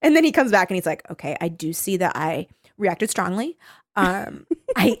and then he comes back and he's like, okay, I do see that I reacted strongly. I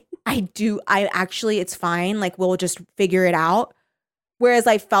actually, it's fine. Like, we'll just figure it out. Whereas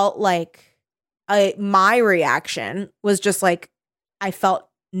I felt like my reaction was just like, I felt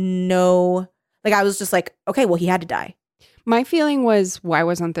I was just like, okay, well, he had to die. My feeling was, why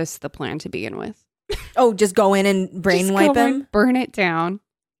wasn't this the plan to begin with? Oh, just go in and brain Just wipe go him? and burn it down.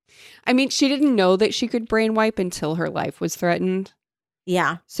 I mean, she didn't know that she could brain wipe until her life was threatened.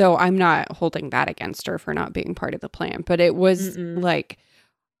 Yeah. So I'm not holding that against her for not being part of the plan. But it was like,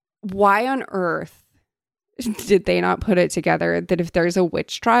 why on earth did they not put it together that if there's a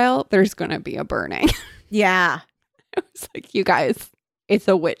witch trial, there's going to be a burning? Yeah. I was like, you guys, it's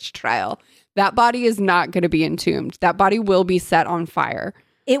a witch trial. That body is not going to be entombed. That body will be set on fire.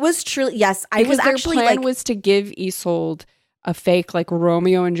 It was truly, yes. I Because was actually their plan like, was to give Isolde a fake like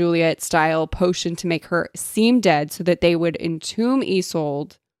Romeo and Juliet style potion to make her seem dead so that they would entomb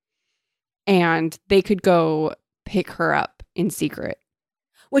Isolde and they could go pick her up in secret.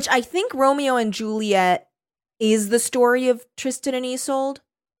 which I think Romeo and Juliet is the story of Tristan and Isolde.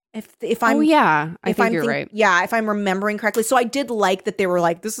 If I'm, oh yeah, I if think I'm you're right. Yeah, if I'm remembering correctly. So I did like that they were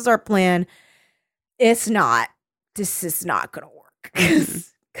like, this is our plan. It's not. This is not going to work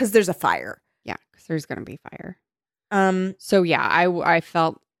because there's a fire. Yeah, because there's going to be fire. Um. So yeah, I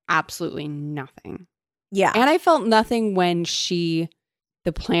felt absolutely nothing. Yeah. And I felt nothing when the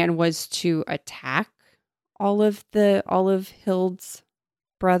plan was to attack all of Hilde's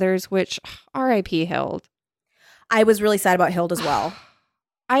brothers, which R.I.P. Hilde. I was really sad about Hilde as well.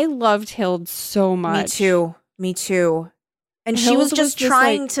 I loved Hilde so much. Me too. And she Hilde was just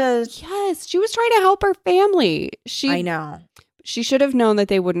trying to. Yes, she was trying to help her family. I know. She should have known that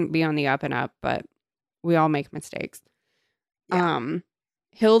they wouldn't be on the up and up, but we all make mistakes. Yeah.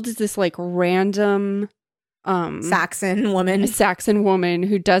 Hilde is this like random Saxon woman. Saxon woman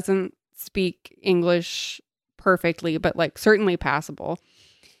who doesn't speak English perfectly, but like certainly passable.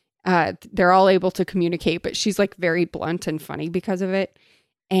 They're all able to communicate, but she's like very blunt and funny because of it.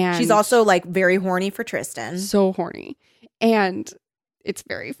 And she's also like very horny for Tristan. so horny. And it's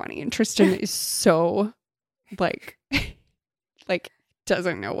very funny. And Tristan is so like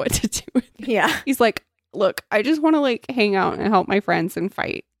doesn't know what to do with it. Yeah. He's like, look, I just want to like hang out and help my friends and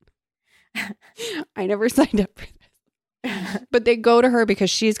fight. I never signed up for this. But they go to her because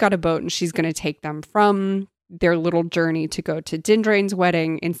she's got a boat and she's going to take them from their little journey to go to Dindrain's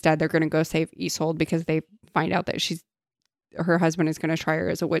wedding. Instead, they're going to go save Isolde because they find out that her husband is going to try her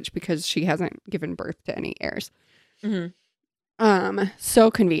as a witch because she hasn't given birth to any heirs. Mm-hmm. So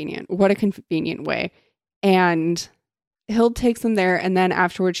convenient. What a convenient way. And Hild takes them there, and then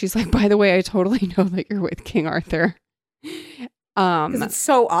afterwards she's like, by the way, I totally know that you're with King Arthur. Because it's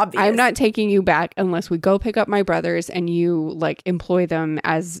so obvious. I'm not taking you back unless we go pick up my brothers and you like employ them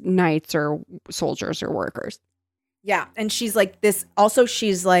as knights or soldiers or workers. Yeah. And she's like this. Also,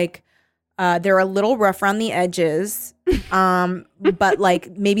 she's like, they're a little rough around the edges. But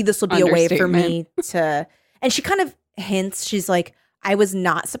like maybe this will be a way for me to. And she kind of hints, she's like, I was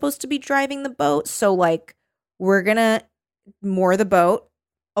not supposed to be driving the boat. So like, we're going to moor the boat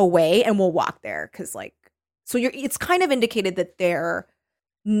away and we'll walk there. Cause like, so it's kind of indicated that they're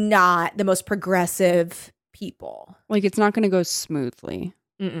not the most progressive people. Like it's not going to go smoothly.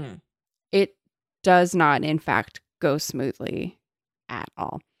 Mm-mm. It does not, in fact, go smoothly at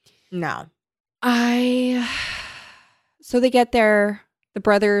all. No. So they get there. The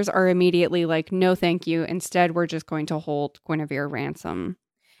brothers are immediately like, no, thank you. Instead, we're just going to hold Guinevere ransom.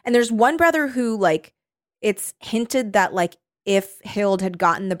 And there's one brother who like, it's hinted that like if Hild had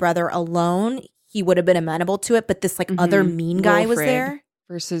gotten the brother alone, he would have been amenable to it. But this like other mean guy was there.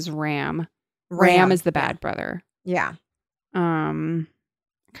 Versus Ram. Ram is the bad brother. Yeah. Kind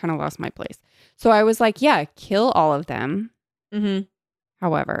of lost my place. So I was like, yeah, kill all of them. Mm-hmm.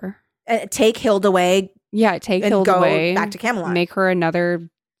 However. Take Hild away. Yeah, take and Hild go away. back to Camelot. Make her another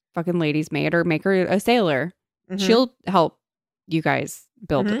fucking lady's maid or make her a sailor. Mm-hmm. She'll help you guys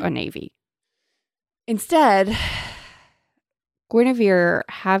build a navy. Instead, Guinevere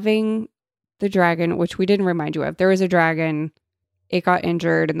having the dragon, which we didn't remind you of. There was a dragon. It got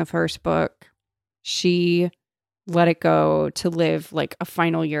injured in the first book. She let it go to live like a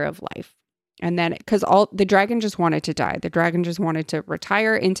final year of life. And then, because the dragon just wanted to die. The dragon just wanted to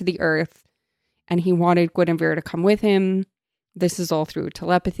retire into the earth. And he wanted Guinevere to come with him. This is all through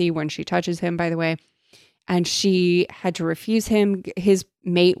telepathy when she touches him, by the way. And she had to refuse him. His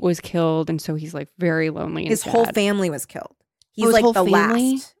mate was killed. And so he's like very lonely. His sad. whole family was killed. He's his like whole the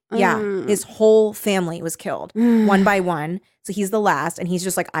family? last. Yeah. His whole family was killed one by one. So he's the last. And he's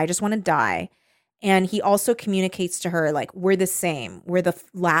just like, I just want to die. And he also communicates to her like, we're the same. We're the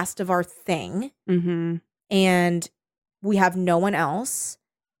last of our thing. Mm-hmm. And we have no one else.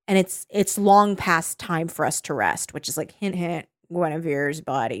 And it's long past time for us to rest, which is like, hint, hint, Guinevere's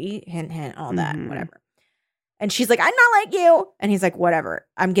body, hint, hint, all that, whatever. And she's like, I'm not like you. And he's like, whatever.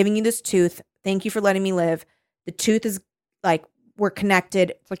 I'm giving you this tooth. Thank you for letting me live. The tooth is like, we're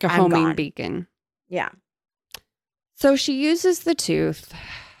connected. It's like a I'm homing gone. beacon. Yeah. So she uses the tooth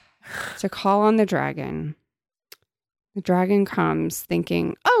to call on the dragon. The dragon comes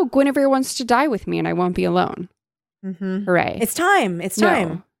thinking, oh, Guinevere wants to die with me and I won't be alone. Mm-hmm. Hooray. It's time. It's time.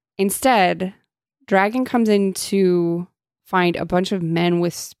 No. Instead, dragon comes in to find a bunch of men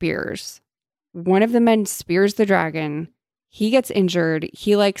with spears. One of the men spears the dragon. He gets injured.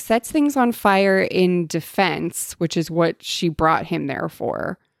 He like sets things on fire in defense, which is what she brought him there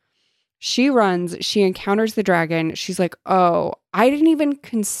for. She runs. She encounters the dragon. She's like, oh, I didn't even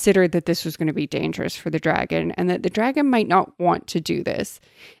consider that this was going to be dangerous for the dragon and that the dragon might not want to do this.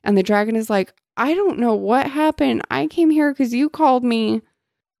 And the dragon is like, I don't know what happened. I came here because you called me.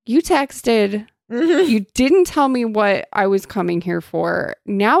 You texted. You didn't tell me what I was coming here for.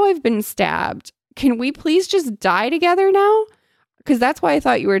 Now I've been stabbed. Can we please just die together now? Because that's why I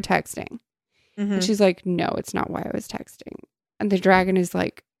thought you were texting. And she's like, no, it's not why I was texting. And the dragon is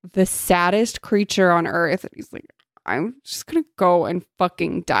like the saddest creature on earth. And he's like, I'm just going to go and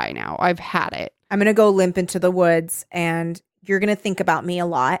fucking die now. I've had it. I'm going to go limp into the woods and you're going to think about me a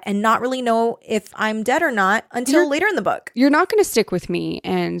lot and not really know if I'm dead or not until later in the book. You're not going to stick with me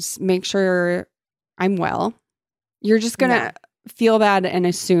and make sure I'm well. You're just going to feel bad and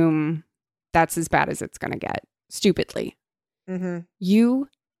assume that's as bad as it's going to get. Stupidly. You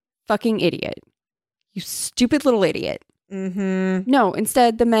fucking idiot. You stupid little idiot. No,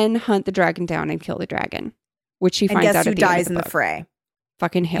 instead the men hunt the dragon down and kill the dragon, which she finds out at the end of the book. Who dies in the fray?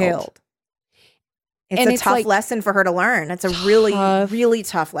 Fucking Hild. It's a tough lesson for her to learn. It's a really, really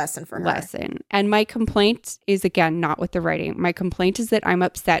tough lesson for her. And my complaint is, again, not with the writing. My complaint is that I'm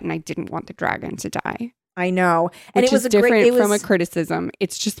upset and I didn't want the dragon to die. I know. And it was different from a criticism.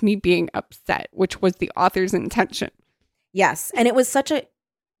 It's just me being upset, which was the author's intention. Yes. And it was such a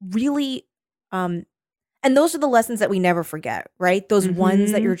really, and those are the lessons that we never forget, right? Those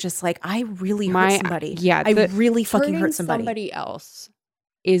ones that you're just like, I really hurt somebody. Yeah. I really fucking hurt somebody. Somebody else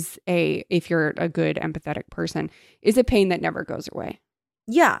is if you're a good empathetic person, is a pain that never goes away.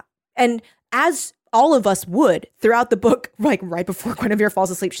 Yeah. And as all of us would throughout the book, like right before Guinevere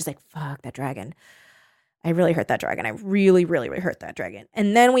falls asleep, she's like, fuck that dragon. I really hurt that dragon. I really, really, really hurt that dragon.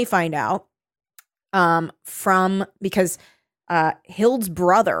 And then we find out because Hild's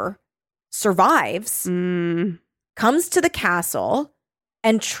brother survives, comes to the castle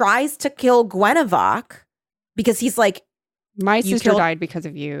and tries to kill Guinevere because he's like, my sister died because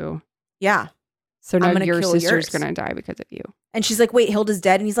of you. Yeah. So now your sister's going to die because of you. And she's like, wait, Hilda's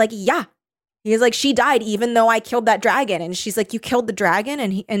dead? And he's like, yeah. He's like, she died even though I killed that dragon. And she's like, you killed the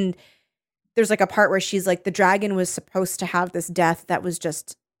dragon? And there's like a part where she's like, the dragon was supposed to have this death that was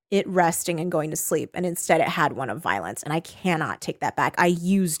just it resting and going to sleep. And instead it had one of violence. And I cannot take that back. I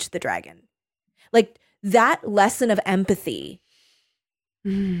used the dragon. Like that lesson of empathy.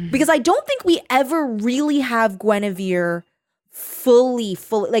 Because I don't think we ever really have Guinevere fully,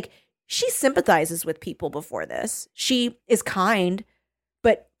 like she sympathizes with people before this. She is kind,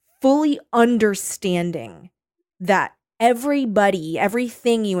 but fully understanding that everybody,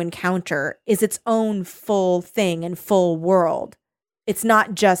 everything you encounter is its own full thing and full world. It's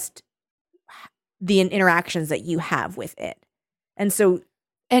not just the interactions that you have with it. And so,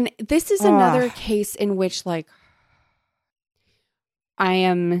 and this is another case in which like I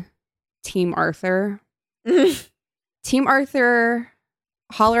am Team Arthur. Team Arthur,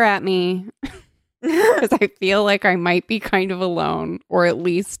 holler at me because I feel like I might be kind of alone or at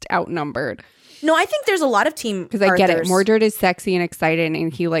least outnumbered. No, I think there's a lot of team because I get it. Mordred is sexy and excited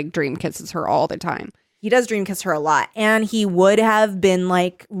and he like dream kisses her all the time. He does dream kiss her a lot. And he would have been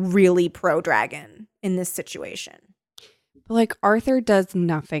like really pro dragon in this situation. But like Arthur does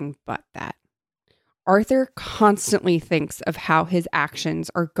nothing but that. Arthur constantly thinks of how his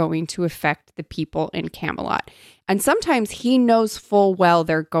actions are going to affect the people in Camelot. And sometimes he knows full well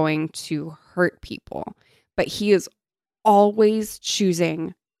they're going to hurt people, but he is always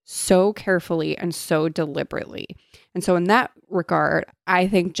choosing so carefully and so deliberately. And so in that regard, I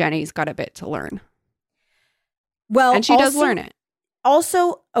think Jenny's got a bit to learn. Well, and she does learn it.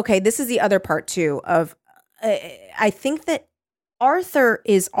 Also, okay, this is the other part too of I think that Arthur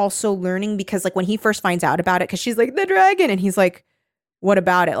is also learning because like when he first finds out about it, because she's like, the dragon. And he's like, what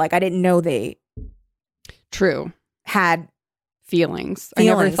about it? Like, I didn't know they had feelings. I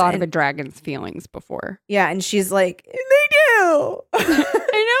never thought of a dragon's feelings before. Yeah. And she's like, they do. I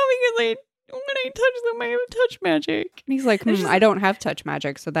know because when I touch them, I have touch magic. And he's like, I don't have touch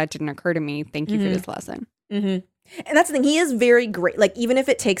magic. So that didn't occur to me. Thank you for this lesson. And that's the thing. He is very great. Like, even if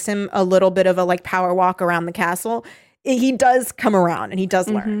it takes him a little bit of a like power walk around the castle, he does come around and he does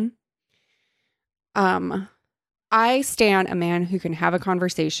learn. I stand a man who can have a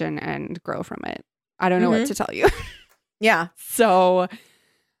conversation and grow from it. I don't know what to tell you. Yeah. So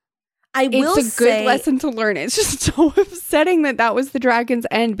it's a good lesson to learn. It's just so upsetting that was the dragon's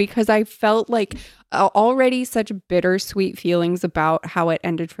end because I felt like already such bittersweet feelings about how it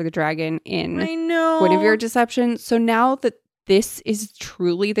ended for the dragon in Guinevere Deception. So now that this is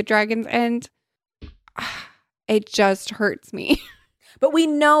truly the dragon's end, it just hurts me. But we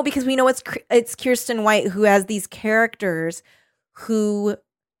know because we know it's Kirsten White who has these characters who,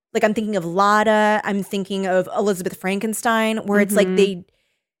 like, I'm thinking of Lotta, I'm thinking of Elizabeth Frankenstein, where it's like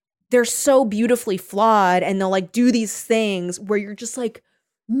they're so beautifully flawed and they'll like do these things where you're just like,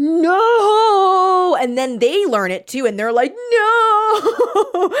 no, and then they learn it too and they're like,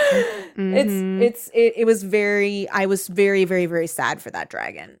 no. It was very, I was very, very, very sad for that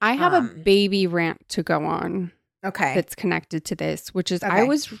dragon. I have a baby rant to go on. Okay. That's connected to this, which is I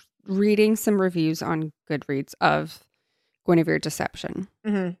was reading some reviews on Goodreads of Guinevere Deception.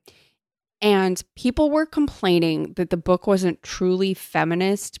 And people were complaining that the book wasn't truly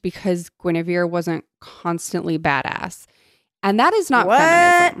feminist because Guinevere wasn't constantly badass. And that is not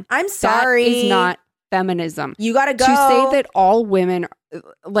feminism. I'm sorry. That is not feminism. You gotta go. To say that all women,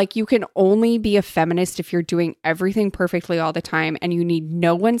 like, you can only be a feminist if you're doing everything perfectly all the time and you need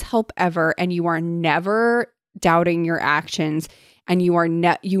no one's help ever and you are never doubting your actions and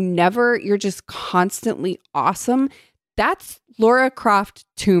you're just constantly awesome. That's Lara Croft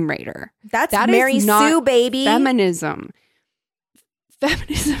Tomb Raider. That's Mary Sue, baby. Feminism.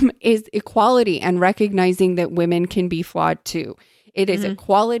 feminism is equality and recognizing that women can be flawed too. It is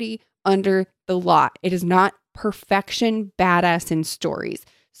equality under the law. It is not perfection badass in stories.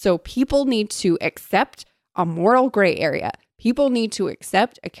 So people need to accept a moral gray area. People need to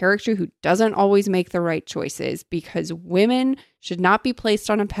accept a character who doesn't always make the right choices because women should not be placed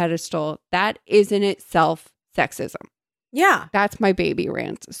on a pedestal. That is in itself sexism. Yeah. That's my baby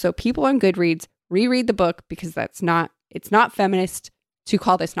rant. So people on Goodreads, reread the book because it's not feminist to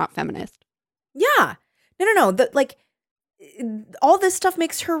call this not feminist. Yeah. No. All this stuff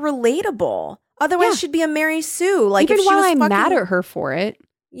makes her relatable. Otherwise, she'd be a Mary Sue. Like, even if she while was I'm fucking mad at her for it,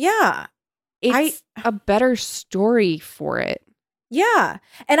 yeah, it's a better story for it. Yeah.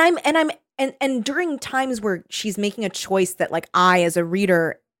 And during times where she's making a choice that, like, I as a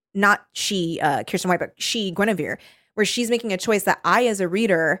reader, not she, Kirsten White, but she, Guinevere, where she's making a choice that I as a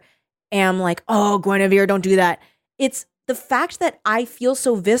reader am like, oh, Guinevere, don't do that. It's the fact that I feel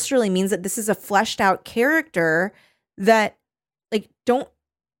so viscerally means that this is a fleshed out character that, like, don't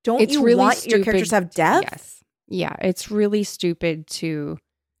It's you really want your characters to have depth? Yes. Yeah, it's really stupid to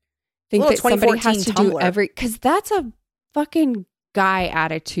think Little that somebody has to 2014 do because that's a fucking guy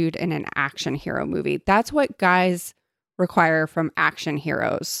attitude in an action hero movie. That's what guys require from action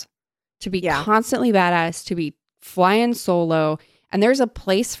heroes, to be constantly badass, to be flying solo. And there's a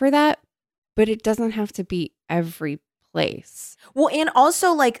place for that, but it doesn't have to be every place. Well, and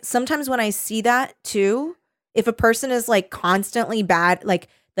also, like, sometimes when I see that too, if a person is like constantly bad, like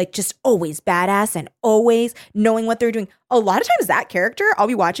just always badass and always knowing what they're doing, a lot of times that character, I'll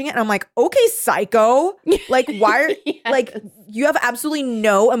be watching it and I'm like, okay, psycho. Like, why are like, you have absolutely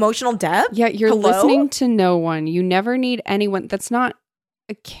no emotional depth? Yeah, you're listening to no one. You never need anyone. That's not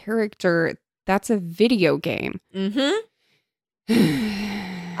a character. That's a video game.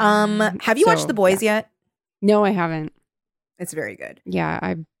 Have you watched The Boys yet? No, I haven't. It's very good. Yeah,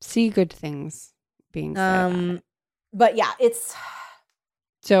 I see good things being said. But yeah, it's...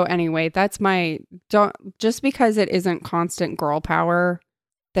 So anyway, that's just because it isn't constant girl power,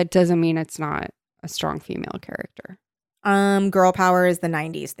 that doesn't mean it's not a strong female character. Girl power is the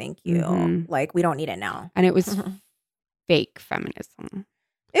 90s, thank you. Like, we don't need it now. And it was fake feminism.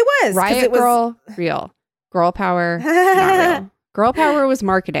 It was. Riot Girl, real. Girl power, not real. Girl power was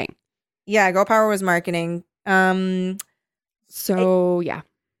marketing. Yeah, girl power was marketing. So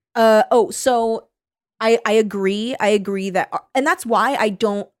I agree. I agree that, and that's why I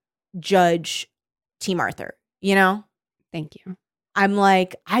don't judge Team Arthur, you know? Thank you. I'm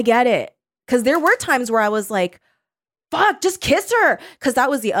like, I get it. Because there were times where I was like, fuck, just kiss her. Because that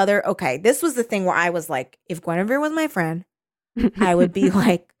was the other, okay, this was the thing where I was like, if Guinevere was my friend, I would be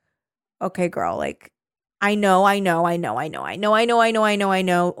like, okay, girl, like, I know.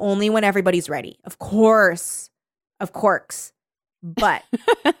 Only when everybody's ready. Of course. But,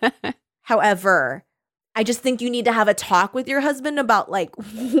 however, I just think you need to have a talk with your husband about, like,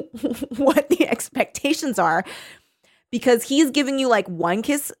 what the expectations are, because he's giving you, like, one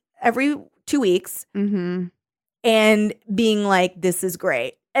kiss every 2 weeks and being like, this is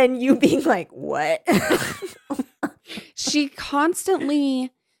great. And you being like, what? She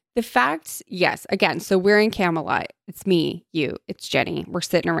constantly, the fact, yes, again, so we're in Camelot. It's me, you, it's Jenny. We're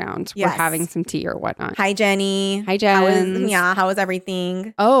sitting around. Yes. We're having some tea or whatnot. Hi, Jenny. Hi, Jen. How was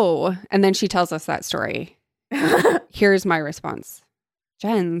everything? Oh, and then she tells us that story. Here's my response.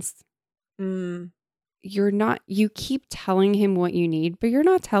 Jens, you keep telling him what you need, but you're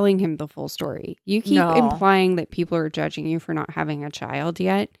not telling him the full story. You keep implying that people are judging you for not having a child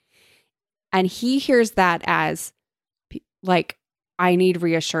yet. And he hears that as, like, I need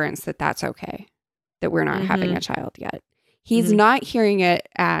reassurance that that's okay, that we're not having a child yet. He's not hearing it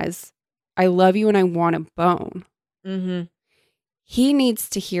as, I love you and I want a bone. He needs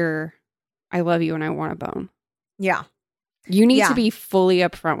to hear, I love you and I want a bone. Yeah. You need to be fully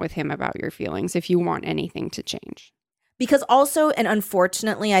upfront with him about your feelings if you want anything to change. Because also, and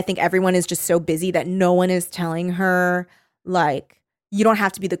unfortunately, I think everyone is just so busy that no one is telling her, like, you don't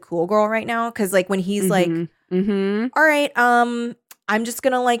have to be the cool girl right now. Because, like, when he's like, all right, I'm just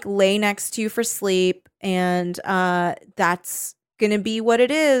going to, like, lay next to you for sleep. And that's going to be what it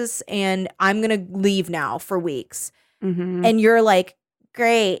is. And I'm going to leave now for weeks. And you're like,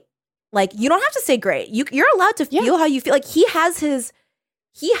 great. Like, you don't have to say great. You're allowed to feel how you feel. Like, he has his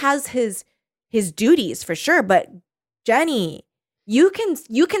duties for sure. But Jenny, you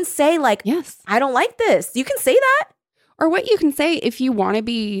can say, like, yes, I don't like this. You can say that. Or what you can say if you want to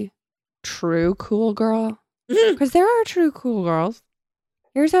be true cool girl. Because there are true cool girls.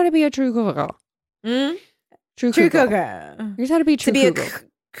 Here's how to be a true cool girl. True cool girl. Here's how to be true cool girl.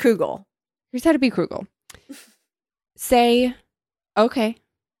 Kugel. Here's how to be Krugel. Say, Okay.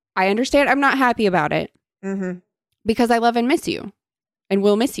 I understand. I'm not happy about it Mm-hmm. because I love and miss you and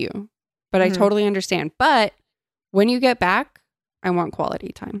will miss you. But I Mhm. totally understand. But when you get back, I want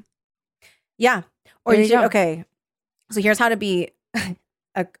quality time. Yeah. Or There you you should, go. okay. So here's how to be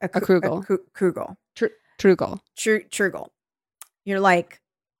a Krugel. Krugel. Trugel. Trugel. You're like,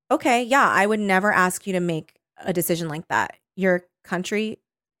 okay, yeah, I would never ask you to make a decision like that. Your country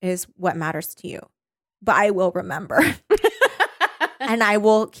is what matters to you. But I will remember. And I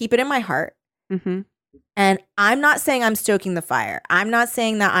will keep it in my heart. Mm-hmm. And I'm not saying I'm stoking the fire. I'm not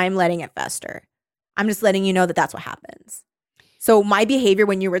saying that I'm letting it fester. I'm just letting you know that that's what happens. So my behavior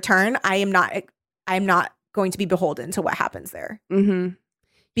when you return, I'm not going to be beholden to what happens there Mm-hmm.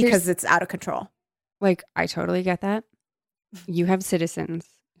 because it's out of control. Like, I totally get that. You have citizens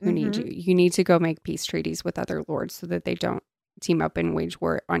who need Mhm. you. You need to go make peace treaties with other lords so that they don't team up and wage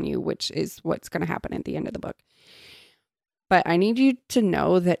war on you, which is what's going to happen at the end of the book. But I need you to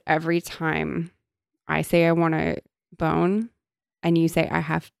know that every time I say I want to bone and you say I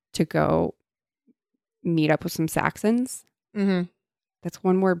have to go meet up with some Saxons, Mm-hmm. that's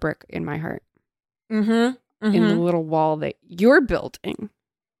one more brick in my heart, Mm-hmm. in the little wall that you're building.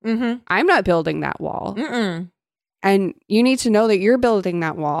 Mm-hmm. I'm not building that wall. Mm-mm. And you need to know that you're building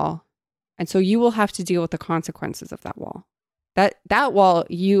that wall. And so you will have to deal with the consequences of that wall. That wall,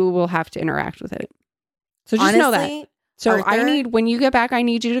 you will have to interact with it. So just know that. Honestly, So Arthur? when you get back, I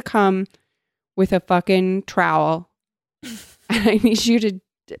need you to come with a fucking trowel. And I need you to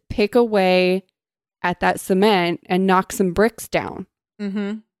pick away at that cement and knock some bricks down.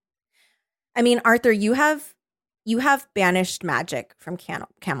 Mm-hmm. I mean, Arthur, you have banished magic from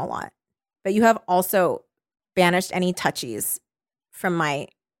Camelot, but you have also banished any touchies from my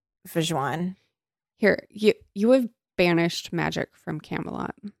Vijuan. Here, you have banished magic from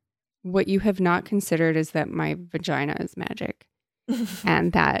Camelot. What you have not considered is that my vagina is magic.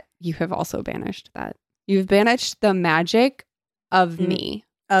 And that you have also banished that. You've banished the magic of me.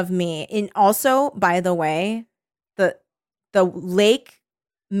 Of me. And also, by the way, the lake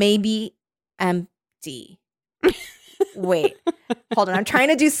may be empty. Wait, hold on. I'm trying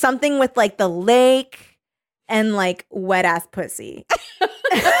to do something with like the lake and like wet ass pussy.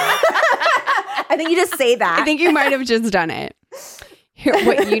 I think you just say that. I think you might have just done it. Here,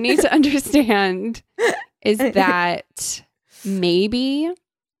 what you need to understand is that maybe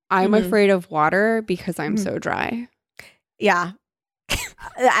I'm Mhm. afraid of water because I'm Mhm. so dry. Yeah.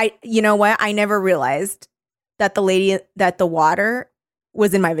 You know what? I never realized that the water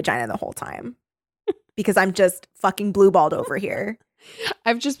was in my vagina the whole time because I'm just fucking blue balled over here.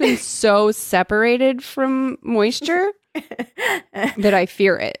 I've just been so separated from moisture that I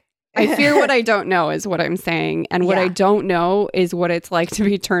fear it. I fear what I don't know is what I'm saying. And what Yeah. I don't know is what it's like to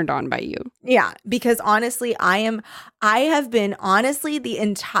be turned on by you. Yeah, because honestly, I have been honestly the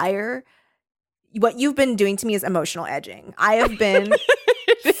entire what you've been doing to me is emotional edging. I have been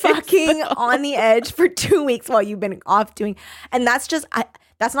fucking on the edge for 2 weeks while you've been off doing, and that's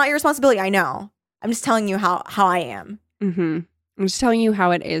not your responsibility. I know. I'm just telling you how I am. Mm-hmm. I'm just telling you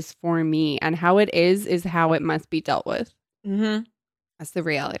how it is for me, and how it is how it must be dealt with. Mm-hmm. That's the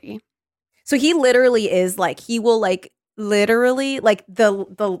reality. So he literally is like, he will like literally like the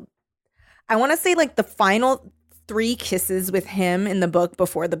I want to say like the final 3 kisses with him in the book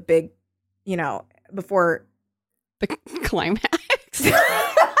before the big, before The climax.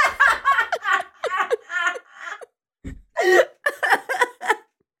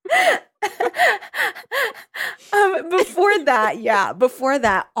 before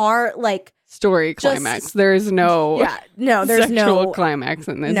that are like Story climax. There's no there's sexual no climax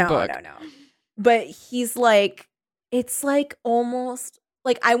in this book. No. But he's like, it's like almost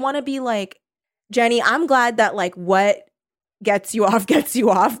like I want to be like, Jenny, I'm glad that like what gets you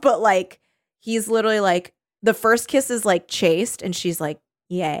off, but like he's literally like the first kiss is like chaste and she's like,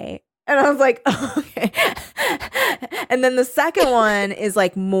 yay. And I was like, oh, okay. And then the second one is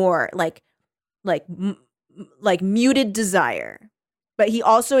like more like muted desire. But he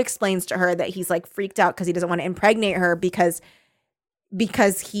also explains to her that he's like freaked out because he doesn't want to impregnate her because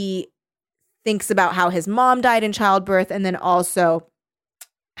he thinks about how his mom died in childbirth and then also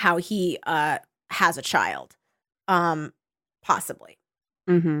how he has a child, possibly.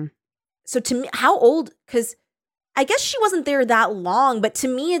 Mm-hmm. So to me, how old? Because I guess she wasn't there that long, but to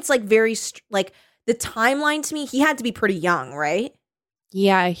me, it's like very like the timeline to me, he had to be pretty young, right?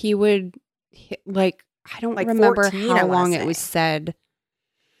 Yeah, he would like, I don't Like remember 14, how I wanna long it was said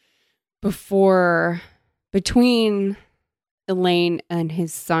between Elaine and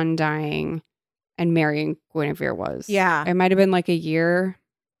his son dying and marrying Guinevere was. Yeah. It might have been like a year.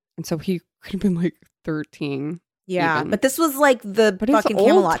 And so he could have been like 13. Yeah, even. but this was like the But it's fucking old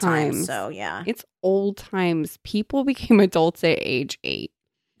Camelot times. times. So yeah, It's old times. People became adults at age 8.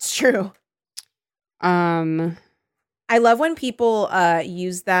 it's true. Um, I love when people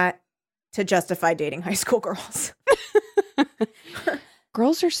use that to justify dating high school girls.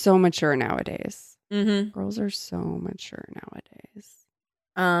 girls are so mature nowadays. Mm-hmm. Girls are so mature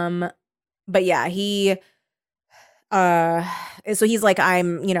nowadays. But yeah, he so he's like, I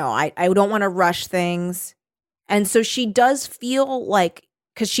don't want to rush things. And so she does feel like,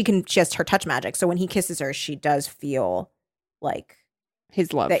 because she has her touch magic. So when he kisses her, she does feel like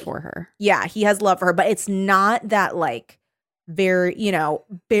His love that- for her. yeah, he has love for her, but it's not that like very,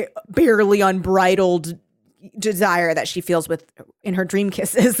 barely unbridled desire that she feels in her dream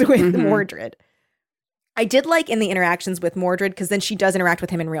kisses with Mhm. Mordred. I did like in the interactions with Mordred, because then she does interact with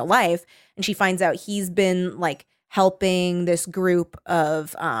him in real life, and she finds out he's been like helping this group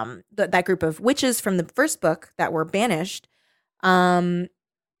of that group of witches from the first book that were banished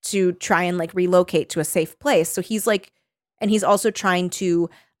to try and like relocate to a safe place. So he's like, and he's also trying to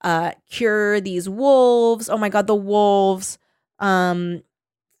cure these wolves. Oh my God, the wolves from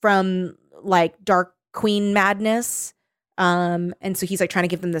like Dark Queen madness. And so he's like trying to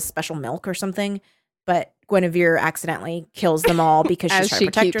give them this special milk or something. But Guinevere accidentally kills them all because she's As trying she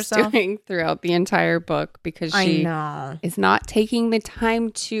to protect keeps herself. doing throughout the entire book, because I she know. is not taking the time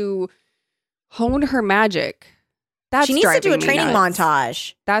to hone her magic. That's She needs to do a driving me training nuts.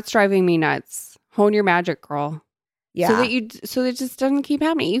 montage. That's driving me nuts. Hone your magic, girl. Yeah. So that it just doesn't keep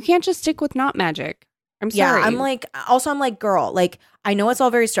happening. You can't just stick with not magic. I'm sorry. Yeah, I'm like, girl, like, I know it's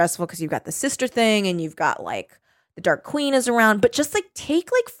all very stressful because you've got the sister thing and you've got like the Dark Queen is around, but just like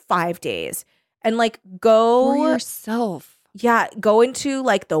take like 5 days and like go for yourself. Yeah, go into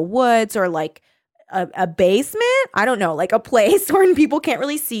like the woods or like a basement. I don't know, like a place where people can't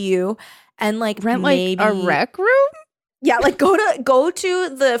really see you, and like Rent maybe like a rec room. Yeah, like go to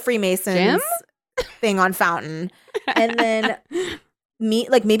the Freemasons Gym? thing on Fountain, and then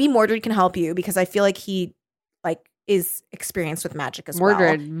maybe Mordred can help you, because I feel like he like is experienced with magic as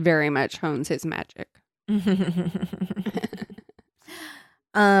Mordred very much hones his magic.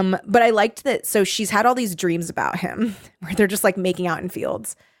 But I liked that. So she's had all these dreams about him where they're just like making out in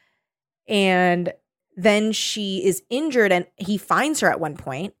fields, and then she is injured and he finds her at one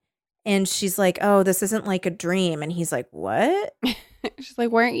point, and she's like, oh, this isn't like a dream. And he's like, what? She's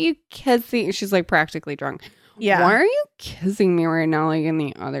like, why aren't you kissing? She's like practically drunk. Yeah. Why are you kissing me right now like in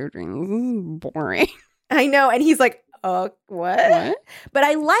the other dreams? This is boring. I know. And he's like, what? What? But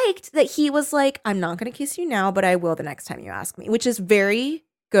I liked that he was like, I'm not going to kiss you now, but I will the next time you ask me, which is very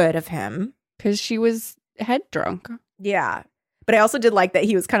good of him. Because she was head drunk. Yeah. But I also did like that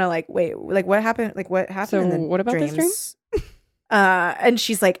he was kind of like, wait, like what happened? Like what happened? So in the what about this dream? And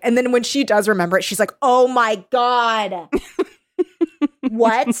she's like, and then when she does remember it, she's like, oh my God.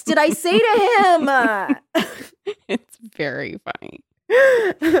 What did I say to him? It's very funny.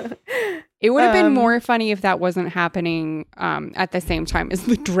 It would have been more funny if that wasn't happening at the same time as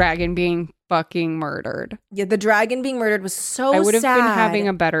the dragon being fucking murdered. Yeah, the dragon being murdered was so sad. I would have been having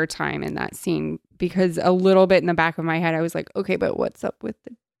a better time in that scene, because a little bit in the back of my head, I was like, okay, but what's up with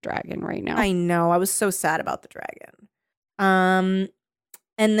the dragon right now? I know. I was so sad about the dragon. And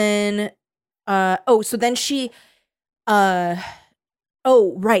then, so then she,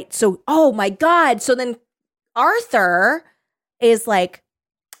 oh, right. So, oh my God. So then Arthur is like,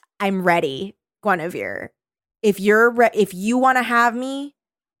 I'm ready, Guinevere. If you want to have me,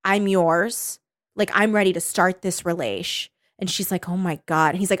 I'm yours. Like, I'm ready to start this relation. And she's like, oh my God.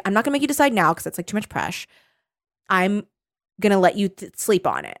 And he's like, I'm not gonna make you decide now because it's like too much pressure. I'm gonna let you sleep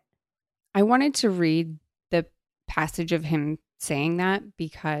on it. I wanted to read the passage of him saying that,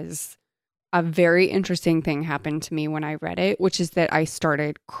 because a very interesting thing happened to me when I read it, which is that I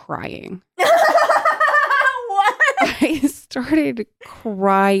started crying. What? I started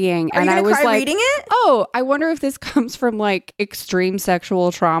crying. Are And you I gonna was cry like, reading it? oh, I wonder if this comes from like extreme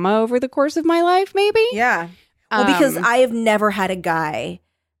sexual trauma over the course of my life, maybe? Yeah. Well, because Um, I have never had a guy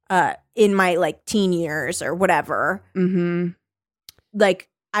in my like teen years or whatever. mhm. Like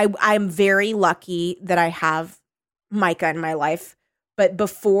I'm very lucky that I have Micah in my life. But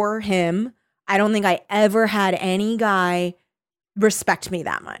before him, I don't think I ever had any guy respect me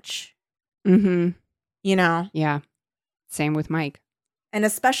that much. Mhm. You know? Yeah. Same with Mike. And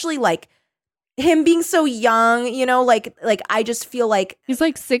especially like him being so young, you know, like I just feel like, He's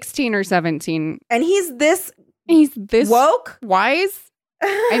like 16 or 17. and he's this He's this woke. wise.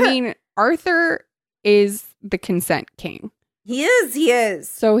 I mean, Arthur is the consent king. He is.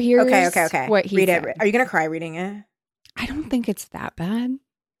 So here's Okay. what he Read said. it. Are you gonna cry reading it? I don't think it's that bad,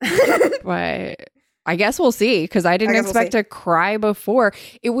 but I guess we'll see, because I didn't I guess we'll expect see. to cry before.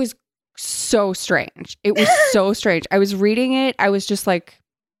 It was so strange. It was so strange. I was reading it. I was just like,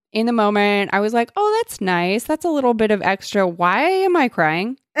 in the moment, I was like, oh, that's nice. That's a little bit of extra. Why am I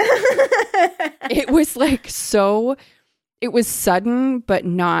crying? It was like it was sudden, but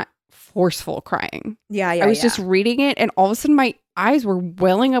not forceful crying. Yeah. I was just reading it, and all of a sudden my eyes were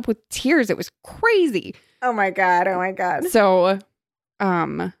welling up with tears. It was crazy. Oh my God. Oh my God. So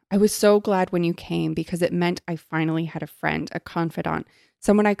I was so glad when you came, because it meant I finally had a friend, a confidant,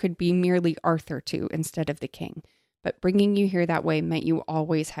 someone I could be merely Arthur to instead of the king. But bringing you here that way meant you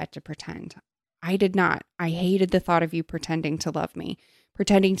always had to pretend. I did not. I hated the thought of you pretending to love me,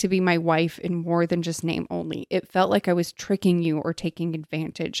 pretending to be my wife in more than just name only. It felt like I was tricking you or taking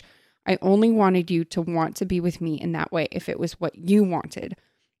advantage. I only wanted you to want to be with me in that way if it was what you wanted.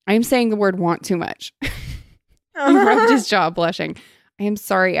 I am saying the word want too much. He rubbed his jaw, blushing. I am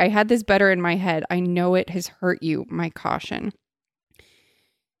sorry. I had this better in my head. I know it has hurt you, my caution.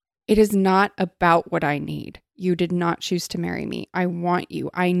 It is not about what I need. You did not choose to marry me. I want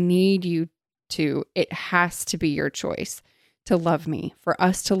you. I need you to. It has to be your choice to love me, for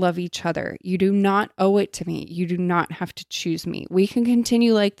us to love each other. You do not owe it to me. You do not have to choose me. We can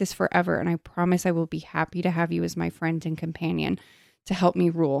continue like this forever, and I promise I will be happy to have you as my friend and companion to help me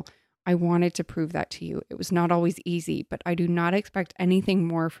rule. I wanted to prove that to you. It was not always easy, but I do not expect anything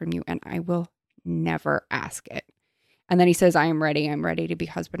more from you, and I will never ask it. And then he says, I am ready. I'm ready to be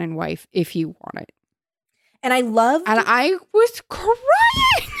husband and wife if you want it. And I loved. And I was crying.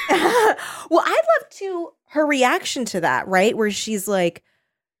 Well, I loved too her reaction to that, right? Where she's like,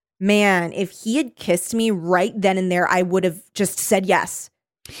 man, if he had kissed me right then and there, I would have just said yes.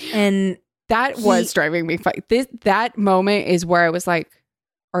 And that was driving me. That moment is where I was like,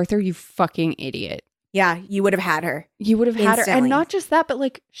 Arthur, you fucking idiot. Yeah, you would have had her. You would have had her. Instantly. And not just that, but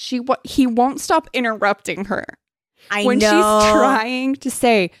like he won't stop interrupting her. When she's trying to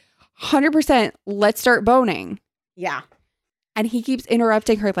say 100%, let's start boning. Yeah. And he keeps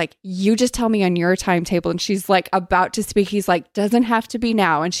interrupting her like, you just tell me on your timetable. And she's like about to speak. He's like, doesn't have to be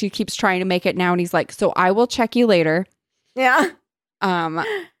now. And she keeps trying to make it now. And he's like, so I will check you later. Yeah. I'm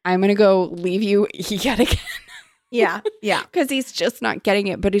going to go leave you yet again. Yeah. Yeah. Because he's just not getting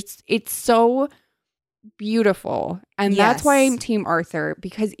it. But it's so beautiful. And that's why I'm Team Arthur,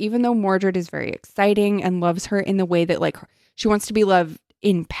 because even though Mordred is very exciting and loves her in the way that like she wants to be loved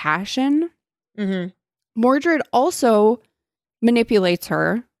in passion, Mordred also manipulates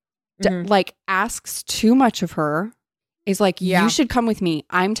her, like asks too much of her, is like, you should come with me.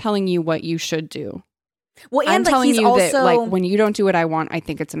 I'm telling you what you should do. Well, and I'm like, telling he's you also, that like when you don't do what I want, I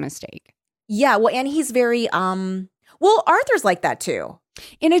think it's a mistake. Yeah. Well, and he's very, well, Arthur's like that too.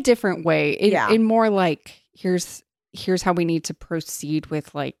 In a different way. In more like, here's how we need to proceed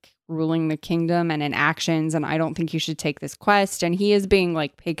with like ruling the kingdom and in actions. And I don't think you should take this quest. And he is being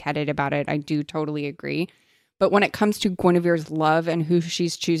like pig-headed about it. I do totally agree. But when it comes to Guinevere's love and who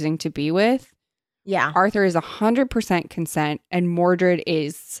she's choosing to be with, Arthur is 100% consent and Mordred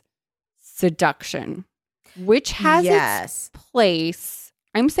is seduction, which has its place.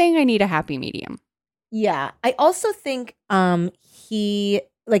 I'm saying I need a happy medium. Yeah. I also think Mordred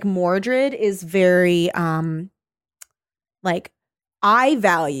is very like, I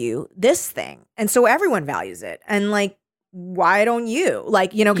value this thing. And so everyone values it. And like, why don't you?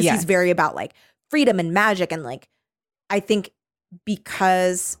 Like, you know, because he's very about like freedom and magic. And like, I think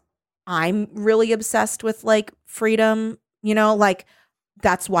because I'm really obsessed with like freedom, you know, like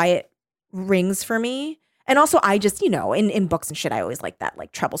that's why it rings for me. And also I just, you know, in books and shit, I always like that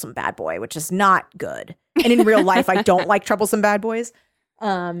like troublesome bad boy, which is not good. And in real life, I don't like troublesome bad boys.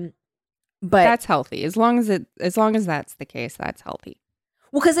 But that's healthy. As long as that's the case, that's healthy.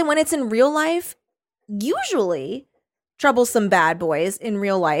 Well, because when it's in real life, usually troublesome bad boys in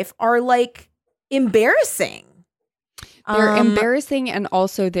real life are like embarrassing. They're embarrassing, and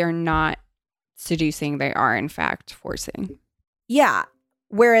also they're not seducing. They are, in fact, forcing. Yeah.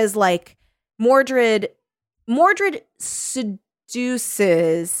 Whereas like Mordred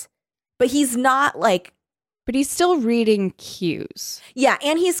seduces, but he's not like. But he's still reading cues. Yeah,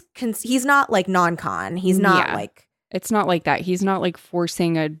 and he's not like non-con. He's not like. It's not like that. He's not like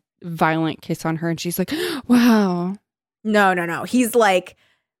forcing a violent kiss on her, and she's like, "Wow." No. He's like.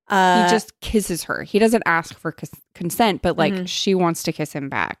 He just kisses her. He doesn't ask for consent, but like she wants to kiss him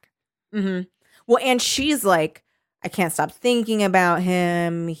back. Mm-hmm. Well, and she's like, I can't stop thinking about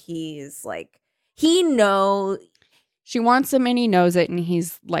him. He's like, he knows. She wants him and he knows it, and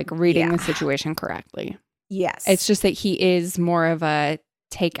he's like reading the situation correctly. Yes. It's just that he is more of a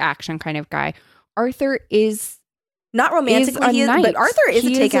take action kind of guy. Arthur is not romantically, but Arthur is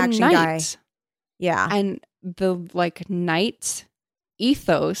a take action guy. Yeah. And the like knight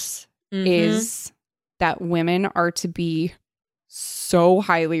ethos is that women are to be so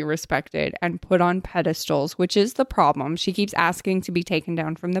highly respected and put on pedestals, which is the problem. She keeps asking to be taken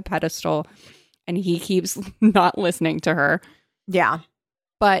down from the pedestal and he keeps not listening to her. Yeah.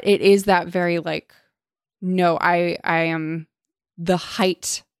 But it is that very like, no, I am the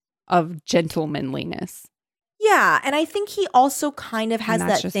height of gentlemanliness. Yeah. And I think he also kind of has And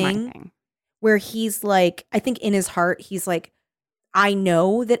that's that just my thing where he's like, I think in his heart, he's like, I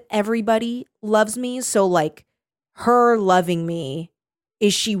know that everybody loves me. So like her loving me,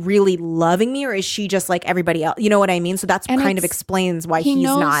 is she really loving me or is she just like everybody else? You know what I mean? So that's And kind of explains why he he's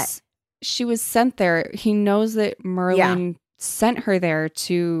knows not. She was sent there. He knows that Merlin sent her there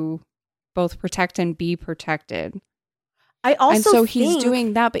to both protect and be protected. I also and so think, he's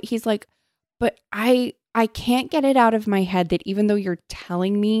doing that, but he's like, but I can't get it out of my head that even though you're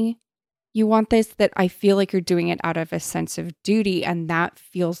telling me you want this, that I feel like you're doing it out of a sense of duty. And that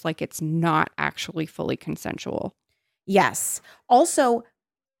feels like it's not actually fully consensual. Yes. Also,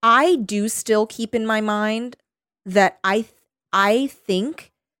 I do still keep in my mind that I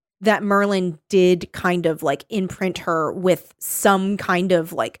think that Merlin did kind of like imprint her with some kind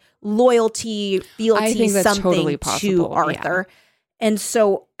of like loyalty, I fealty, think that's something totally to possible, Arthur. And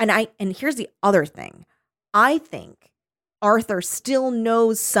so, and here's the other thing. I think Arthur still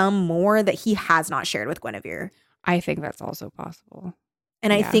knows some more that he has not shared with Guinevere. I think that's also possible.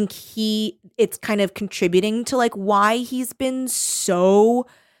 And I Yeah. think it's kind of contributing to like why he's been so,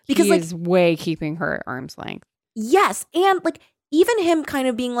 because he like, is way keeping her at arm's length. yes. And like even him kind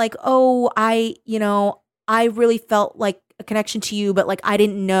of being like, oh, I really felt like a connection to you, but like I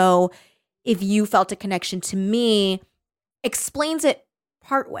didn't know if you felt a connection to me, explains it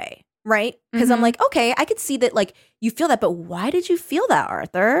partway, right? Because I'm Mhm. like, okay, I could see that like you feel that, but why did you feel that,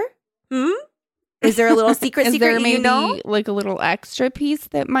 Arthur? Is there a little secret Is there you maybe know? like a little extra piece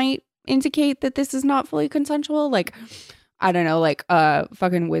that might indicate that this is not fully consensual? Like, I don't know, like a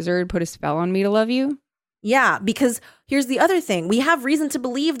fucking wizard put a spell on me to love you? Yeah, because here's the other thing. We have reason to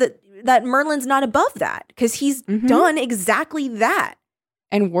believe that Merlin's not above that because he's Mhm. done exactly that.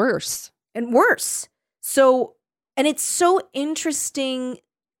 And worse. And worse. So, and it's so interesting.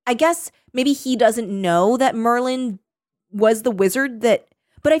 I guess maybe he doesn't know that Merlin was the wizard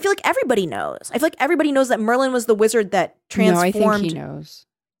but I feel like everybody knows. I feel like everybody knows that Merlin was the wizard that transformed. No, I think he knows.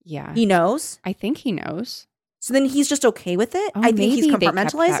 Yeah. He knows? I think he knows. So then he's just okay with it? Oh, I think he's maybe they kept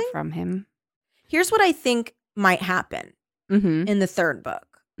compartmentalizing. that from him. Here's what I think might happen Mm-hmm. in the third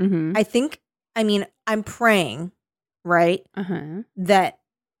book. Mm-hmm. I'm praying, right, Uh-huh. that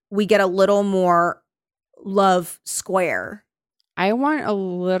we get a little more love square. I want a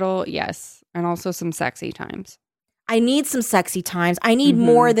little, yes, and also some sexy times. I need some sexy times. I need Mhm.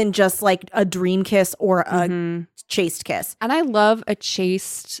 more than just like a dream kiss or a Mhm. chaste kiss. And I love a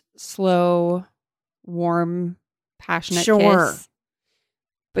chaste, slow, warm, passionate Sure. kiss.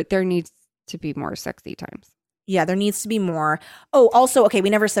 But there needs to be more sexy times. Yeah, there needs to be more. Oh, also, okay, we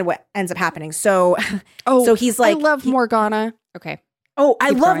never said what ends up happening. So, Oh, so he's like, I love Morgana. Okay. oh, I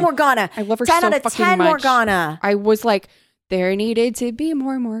Keep love going. Morgana. I love her 10 so out of fucking 10 much. Morgana. I was like, there needed to be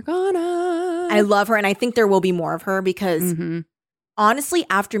more Morgana. I love her, and I think there will be more of her because Mhm. honestly,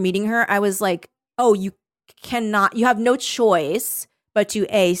 after meeting her, I was like, oh, you have no choice but to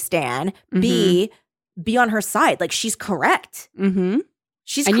A, stan, B, be on her side. Like, she's correct. Mm-hmm.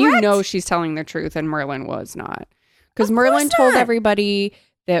 She's And correct. you know she's telling the truth, and Merlin was not. Because Of Merlin course told not. everybody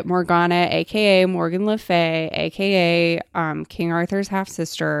that Morgana, a.k.a. Morgan Le Fay, a.k.a. King Arthur's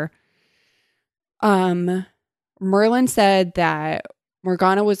half-sister, Merlin said that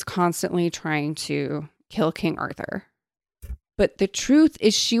Morgana was constantly trying to kill King Arthur. But the truth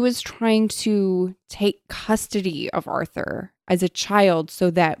is she was trying to take custody of Arthur as a child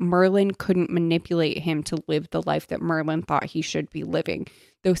so that Merlin couldn't manipulate him to live the life that Merlin thought he should be living.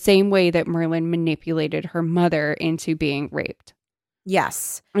 The same way that Merlin manipulated her mother into being raped.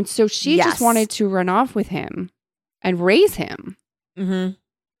 Yes. And so she Yes. just wanted to run off with him and raise him.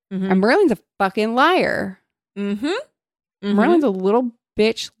 Mm-hmm. Mm-hmm. And Merlin's a fucking liar. Mm-hmm. Mm-hmm. Merlin's a little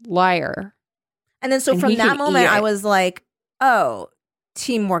bitch liar. And then so And from he that can moment, eat I it. was like, oh,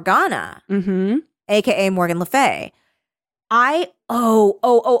 Team Morgana, Mm-hmm. aka Morgan Le Fay. We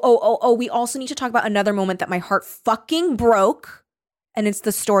also need to talk about another moment that my heart fucking broke, and it's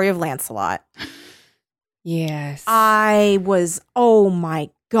the story of Lancelot. Yes. Oh my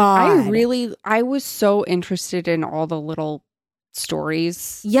God. I was so interested in all the little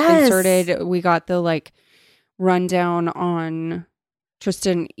stories Yes. inserted. We got the like rundown on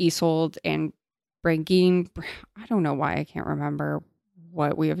Tristan, Isolde, and Branguin. I don't know why I can't remember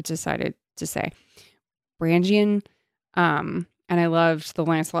what we have decided to say. Brangian, and I loved the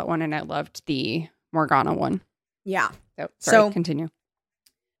Lancelot one, and I loved the Morgana one. Yeah. So continue.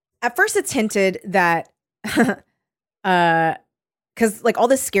 At first it's hinted that because like all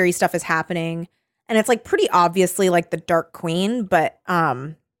this scary stuff is happening and it's like pretty obviously like the Dark Queen, but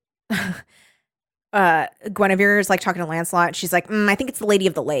Guinevere is like talking to Lancelot and she's like, I think it's the Lady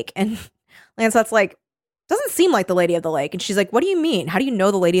of the Lake. And Lancelot's like, doesn't seem like the Lady of the Lake. And she's like, what do you mean? How do you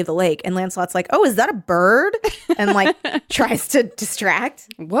know the Lady of the Lake? And Lancelot's like, oh, is that a bird? And like tries to distract.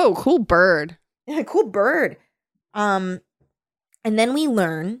 Whoa, cool bird. Yeah, cool bird. And then we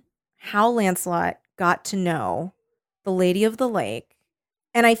learn how Lancelot got to know the Lady of the Lake.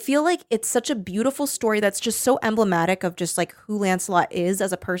 And I feel like it's such a beautiful story that's just so emblematic of just like who Lancelot is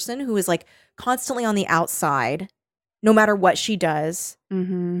as a person, who is like constantly on the outside, no matter what she does,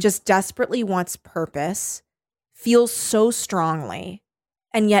 just desperately wants purpose, feels so strongly,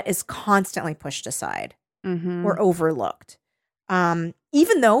 and yet is constantly pushed aside or overlooked.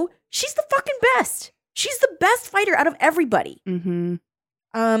 Even though she's the fucking best. She's the best fighter out of everybody.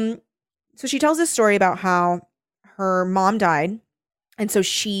 So she tells this story about how her mom died. And so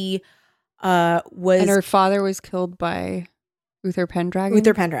she was... And her father was killed by Uther Pendragon?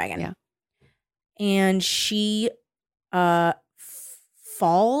 Uther Pendragon. Yeah. And she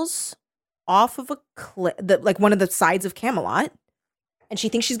falls off of a cliff, like one of the sides of Camelot. And she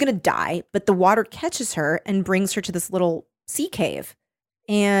thinks she's going to die. But the water catches her and brings her to this little sea cave.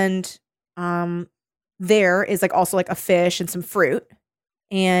 And there is like also like a fish and some fruit.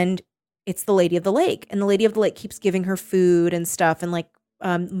 And it's the Lady of the Lake. And the Lady of the Lake keeps giving her food and stuff and like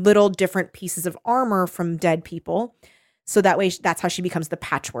little different pieces of armor from dead people. So that way, that's how she becomes the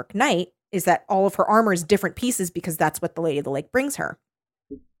Patchwork Knight, is that all of her armor is different pieces because that's what the Lady of the Lake brings her.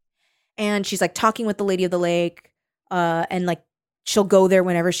 And she's like talking with the Lady of the Lake and like she'll go there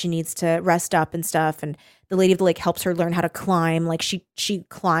whenever she needs to rest up and stuff. And the Lady of the Lake helps her learn how to climb. Like she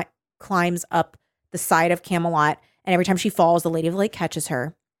climbs up the side of Camelot. And every time she falls, the Lady of the Lake catches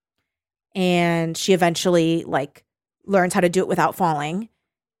her. And she eventually like learns how to do it without falling.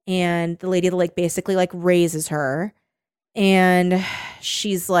 And the Lady of the Lake basically like raises her. And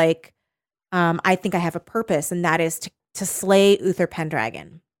she's like, I think I have a purpose. And that is to slay Uther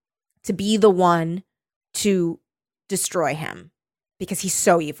Pendragon, to be the one to destroy him because he's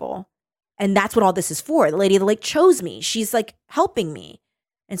so evil. And that's what all this is for. The Lady of the Lake chose me. She's like helping me.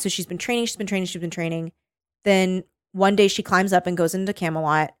 And so she's been training. Then one day she climbs up and goes into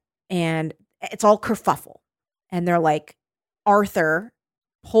Camelot. And it's all kerfuffle. And they're like, Arthur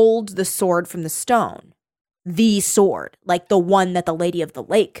pulled the sword from the stone. The sword. Like the one that the Lady of the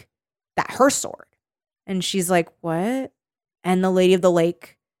Lake, that her sword. And she's like, what? And the Lady of the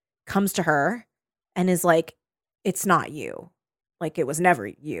Lake comes to her and is like, it's not you. Like it was never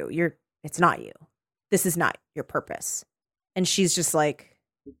you. It's not you. This is not your purpose. And she's just like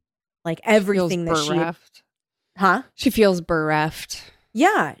everything that bereft. She feels bereft.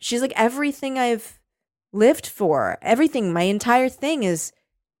 Yeah, she's like, everything I've lived for, everything, my entire thing is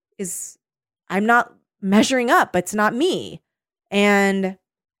I'm not measuring up. It's not me. And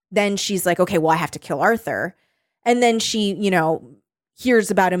then she's like, okay, well, I have to kill Arthur. And then she,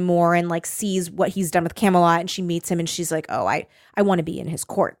 hears about him more and like sees what he's done with Camelot, and she meets him and she's like, oh, I want to be in his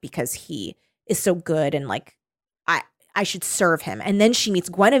court because he is so good and like I should serve him. And then she meets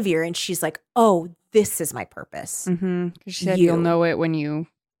Guinevere and she's like, oh, this is my purpose. She said you'll know it when you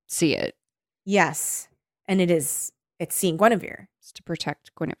see it. Yes. And it's seeing Guinevere. It's to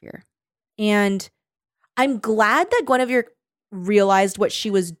protect Guinevere. And I'm glad that Guinevere realized what she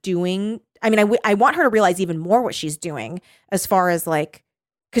was doing. I mean, I want her to realize even more what she's doing as far as like,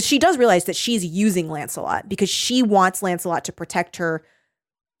 because she does realize that she's using Lancelot because she wants Lancelot to protect her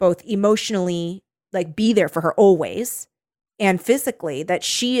both emotionally, like be there for her always, and physically, that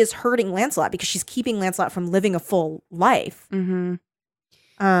she is hurting Lancelot because she's keeping Lancelot from living a full life.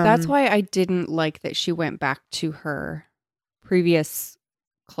 That's why I didn't like that she went back to her previous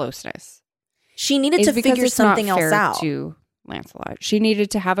closeness. She needed to figure something else out. To Lancelot, she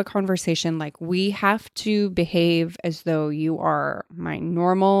needed to have a conversation like, we have to behave as though you are my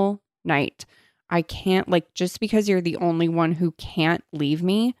normal knight. I can't, like, just because you're the only one who can't leave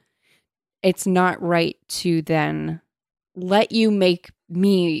me, it's not right to then let you make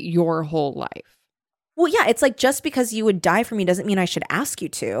me your whole life. Well, yeah, it's like, just because you would die for me doesn't mean I should ask you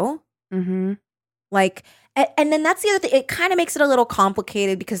to. Like, and then that's the other thing. It kind of makes it a little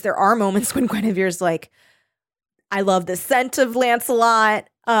complicated because there are moments when Guinevere's like, I love the scent of Lancelot.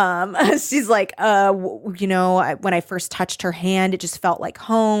 She's like, when I first touched her hand, it just felt like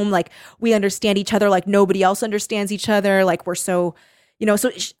home. Like we understand each other like nobody else understands each other. Like we're so,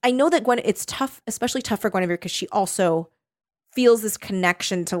 So I know that it's tough, especially tough for Guinevere because she also feels this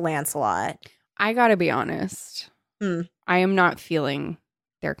connection to Lancelot. I gotta be honest. Hmm. I am not feeling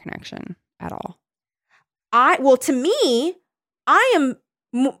their connection at all. To me, I am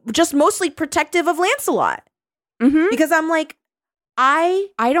just mostly protective of Lancelot because I'm like, I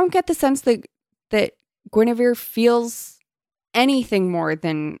don't get the sense that Guinevere feels anything more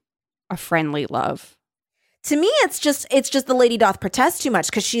than a friendly love. To me, it's just the lady doth protest too much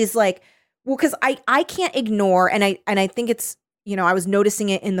because she's like, well, because I can't ignore, and I think it's, I was noticing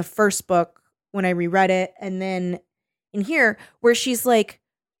it in the first book when I reread it, and then in here where she's like,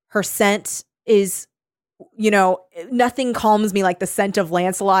 her scent is, nothing calms me like the scent of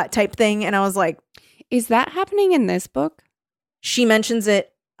Lancelot type thing, and I was like, is that happening in this book? She mentions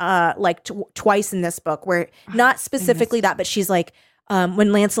it like twice in this book, where not specifically that, but she's like,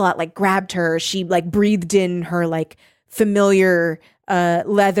 when Lancelot like grabbed her, she like breathed in her like familiar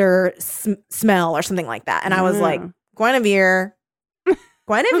leather smell or something like that. And I was like, Guinevere.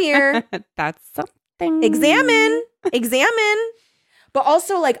 That's something. Examine. But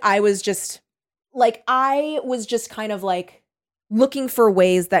also like I was just kind of like looking for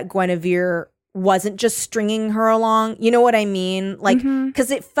ways that Guinevere wasn't just stringing her along. You know what I mean? Like,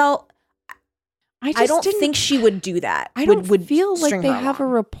 because it felt, I don't think she would do that. I don't feel like they have a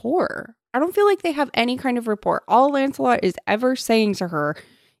rapport. I don't feel like they have any kind of rapport. All Lancelot is ever saying to her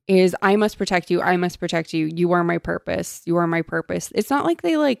is, I must protect you. I must protect you. You are my purpose. You are my purpose. It's not like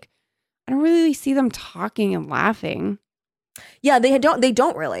I don't really see them talking and laughing. Yeah, they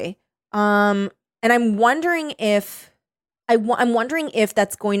don't really. And I'm wondering if, I'm wondering if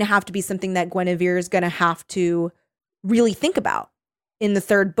that's going to have to be something that Guinevere is going to have to really think about in the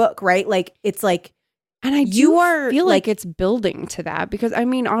third book, right? Like, it's like, and I do feel like it's building to that because, I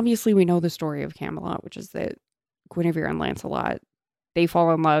mean, obviously we know the story of Camelot, which is that Guinevere and Lancelot, they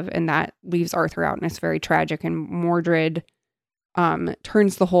fall in love and that leaves Arthur out and it's very tragic. And Mordred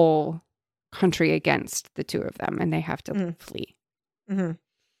turns the whole country against the two of them and they have to flee. Mm-hmm.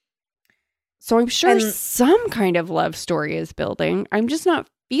 So I'm sure some kind of love story is building. I'm just not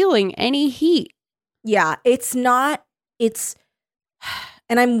feeling any heat. Yeah,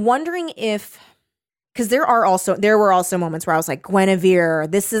 and I'm wondering if, because there were also moments where I was like, Guinevere,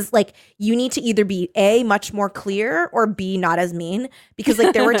 this is like, you need to either be A, much more clear, or B, not as mean. Because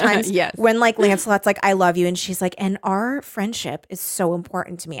like there were times yes. when like Lancelot's like, I love you. And she's like, and our friendship is so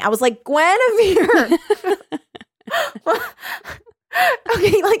important to me. I was like, Guinevere.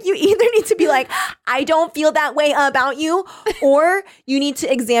 Okay, like you either need to be like, I don't feel that way about you, or you need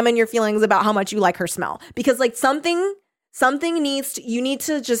to examine your feelings about how much you like her smell. Because like something you need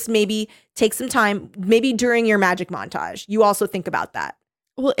to just maybe take some time, maybe during your magic montage. You also think about that.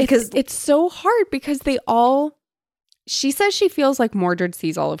 Well, it's so hard because she says she feels like Mordred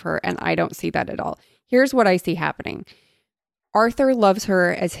sees all of her, and I don't see that at all. Here's what I see happening. Arthur loves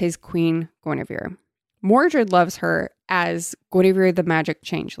her as his queen, Guinevere. Mordred loves her as Guinevere the magic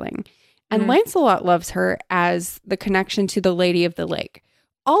changeling. And Lancelot loves her as the connection to the Lady of the Lake.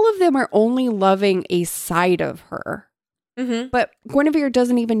 All of them are only loving a side of her. Mm-hmm. But Guinevere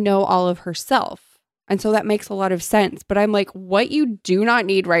doesn't even know all of herself. And so that makes a lot of sense. But I'm like, what you do not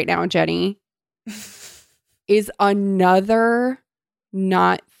need right now, Jenny, is another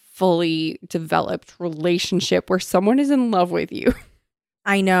not fully developed relationship where someone is in love with you.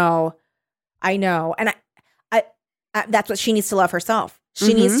 I know. And I that's what she needs to love herself.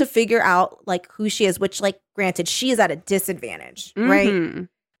 She needs to figure out like who she is, which like granted, she is at a disadvantage, right?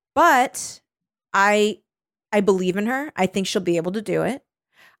 But I believe in her. I think she'll be able to do it.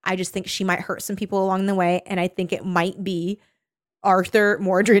 I just think she might hurt some people along the way. And I think it might be Arthur,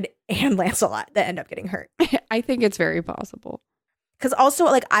 Mordred, and Lancelot that end up getting hurt. I think it's very possible. Because also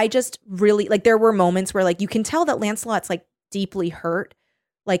like I just really like there were moments where like you can tell that Lancelot's like deeply hurt.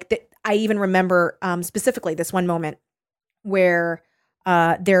 Like I even remember specifically this one moment where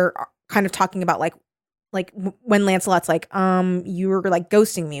they're kind of talking about like when Lancelot's like, you were like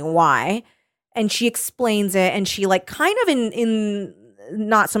ghosting me. Why? And she explains it and she like kind of in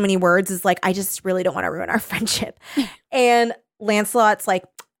not so many words is like, I just really don't want to ruin our friendship. And Lancelot's like,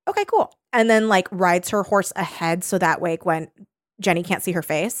 okay, cool. And then like rides her horse ahead so that way Jenny can't see her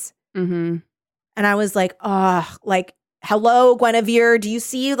face. Mm-hmm. And I was like, oh, like, hello, Guinevere. Do you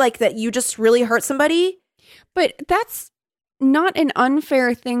see like that you just really hurt somebody? But that's not an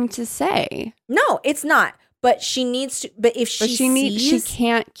unfair thing to say. No, it's not. But she needs to. But if she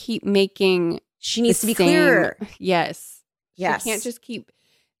can't keep making. She needs to be clearer. Yes. She can't just keep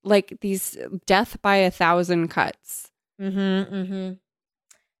like these death by 1,000 cuts. Mm-hmm. Mm-hmm.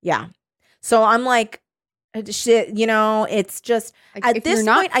 Yeah. So I'm like, shit, you know, it's just Like, at if this you're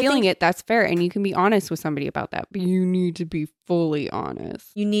not point, I feeling think it, that's fair, and you can be honest with somebody about that. But you need to be fully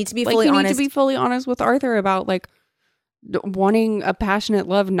honest. you need to be Like, fully you need honest. to be fully honest with Arthur about like wanting a passionate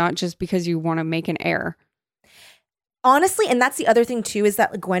love, not just because you want to make an heir. Honestly, and that's the other thing too, is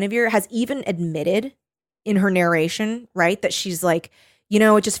that Guinevere has even admitted in her narration, right, that she's like, you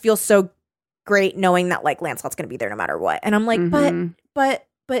know, it just feels so great knowing that like Lancelot's going to be there no matter what. And I'm like, Mhm. but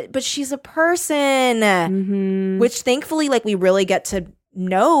she's a person, Mhm. which thankfully, like, we really get to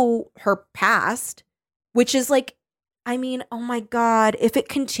know her past, which is like, I mean, oh my God, if it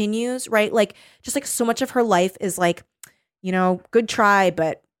continues, right? Like, just like so much of her life is like, you know, good try,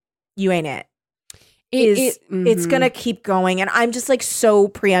 but you ain't it. It's Mhm. gonna keep going, and I'm just like so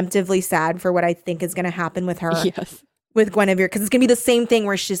preemptively sad for what I think is gonna happen with her, Yes. with Guinevere, because it's gonna be the same thing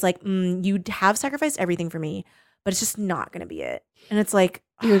where she's like, you have sacrificed everything for me, but it's just not gonna be it. And it's like,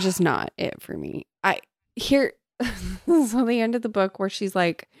 You're just not it for me. So the end of the book where she's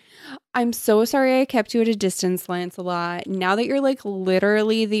like, I'm so sorry I kept you at a distance, Lancelot. Now that you're like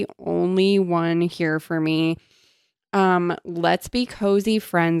literally the only one here for me, let's be cozy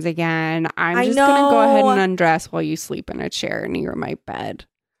friends again. I'm I just gonna go ahead and know. undress while you sleep in a chair near my bed.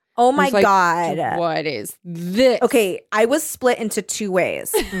 oh I my was like, God. what is this? Okay, I was split into two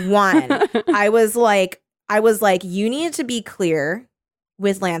ways. One, I was like, you need to be clear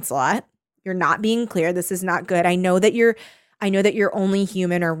with Lancelot. You're not being clear. This is not good. I know that you're only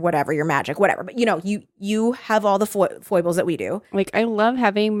human or whatever, you're magic, whatever. But you know, you have all the foibles that we do. Like, I love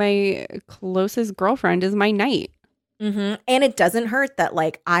having my closest girlfriend as my knight. Mm-hmm. And it doesn't hurt that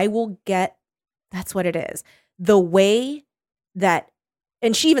like I will get. That's what it is. The way that,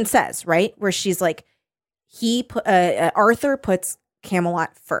 and she even says, right, where she's like, Arthur puts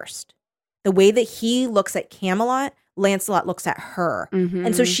Camelot first. The way that he looks at Camelot, Lancelot looks at her.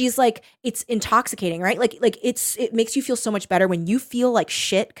 And so Mhm. she's like, it's intoxicating, right? Like it makes you feel so much better when you feel like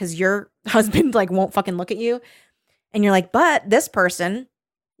shit because your husband like won't fucking look at you. And you're like, but this person,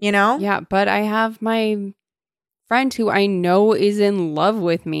 you know? Yeah, but I have my friend who I know is in love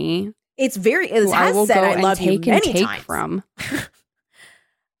with me. It Who I has will said go I and love you take and many take times. from.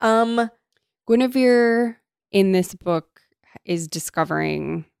 Um, Guinevere in this book is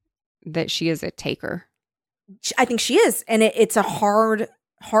discovering that she is a taker. I think she is. And it's a hard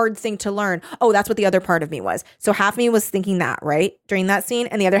thing to learn. Oh, that's what the other part of me was. So half of me was thinking that, right? During that scene.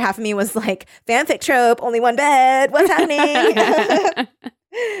 And the other half of me was like, fanfic trope, only one bed. What's happening?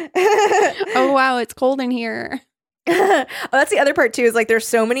 Oh, wow, it's cold in here. Oh, that's the other part too, is like there's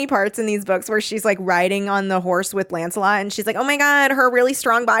so many parts in these books where she's like riding on the horse with Lancelot and she's like, oh my God, her really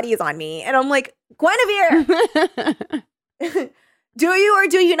strong body is on me. And I'm like, Guinevere, do you or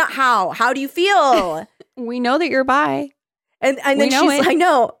do you not? How do you feel? We know that you're bi. And We then know she's it. I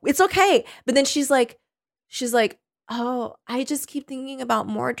know, it's okay. But then she's like, oh, I just keep thinking about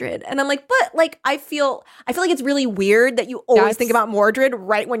Mordred. And I'm like, but like, I feel like it's really weird that you always That's- think about Mordred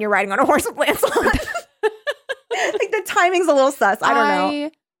right when you're riding on a horse with Lancelot. Like the timing's a little sus. I don't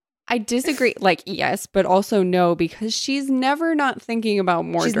know. I disagree. Like, yes, but also no, because she's never not thinking about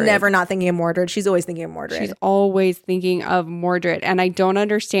Mordred. She's never not thinking of Mordred. She's always thinking of Mordred. She's always thinking of Mordred. And I don't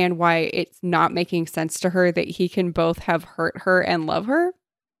understand why it's not making sense to her that he can both have hurt her and love her.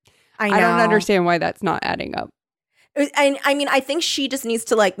 I know. I don't understand why that's not adding up. And I mean, I think she just needs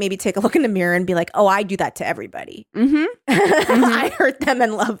to like maybe take a look in the mirror and be like, oh, I do that to everybody. Mm-hmm. I hurt them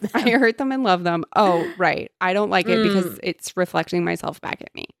and love them. I hurt them and love them. Oh, right. I don't like it because it's reflecting myself back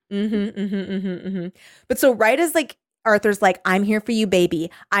at me. But so right as like Arthur's like, I'm here for you,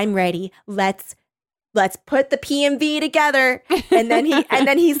 baby. I'm ready. Let's put the PMV together. And then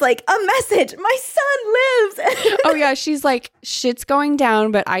he's like, a message. My son lives. Oh yeah, she's like, shit's going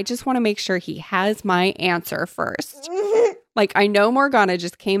down, but I just want to make sure he has my answer first. Like, I know Morgana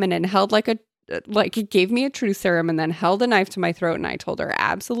just came in and held he gave me a truth serum and then held a knife to my throat and I told her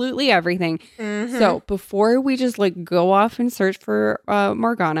absolutely everything. So before we just like go off and search for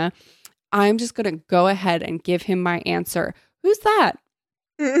Morgana, I'm just going to go ahead and give him my answer. Who's that?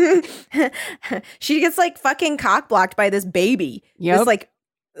 She gets like fucking cock blocked by this baby. Yep. This like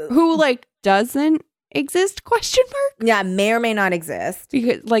Who like doesn't exist? Question mark. yeah, may or may not exist.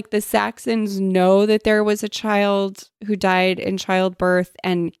 Because like the Saxons know that there was a child who died in childbirth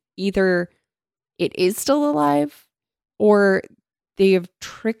and either it is still alive or they have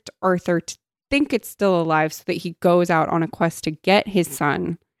tricked Arthur to think it's still alive so that he goes out on a quest to get his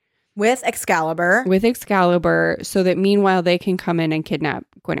son With Excalibur. with Excalibur so that meanwhile they can come in and kidnap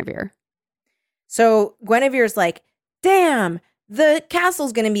Guinevere. So Guinevere's like, damn, the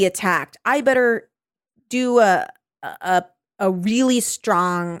castle's going to be attacked. I better do a a really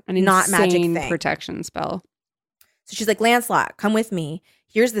strong, An not magic insane thing. protection spell. So she's like, Lancelot, come with me.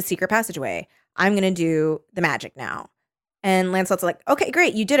 Here's the secret passageway. I'm going to do the magic now. And Lancelot's like, okay,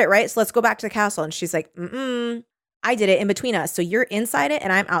 great. You did it, right? So let's go back to the castle. And she's like, I did it in between us. So you're inside it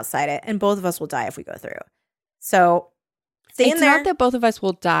and I'm outside it. And both of us will die if we go through. So stay in It's there. not that both of us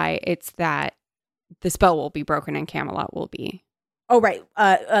will die. It's that the spell will be broken and Camelot will be. Oh, right.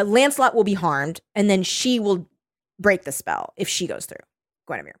 Lancelot will be harmed. And then she will break the spell if she goes through.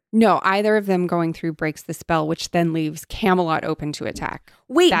 Guinevere. No, either of them going through breaks the spell, which then leaves Camelot open to attack.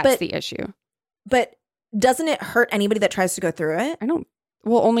 Wait, That's the issue. But doesn't it hurt anybody that tries to go through it?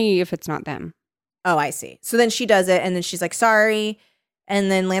 Well, only if it's not them. Oh, I see. So then she does it, and then she's like, sorry. And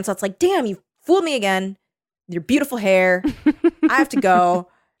then Lancelot's like, damn, you fooled me again. Your beautiful hair. I have to go.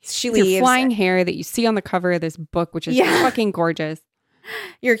 She leaves. Your flying hair that you see on the cover of this book, which is fucking gorgeous.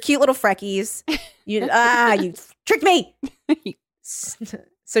 Your cute little freckies. You tricked me.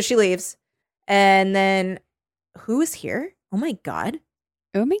 So she leaves. And then who is here? Oh my God.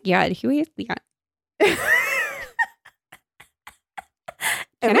 Oh my God, who is that?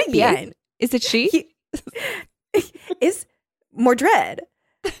 Can it be? Is it she? Is Mordred.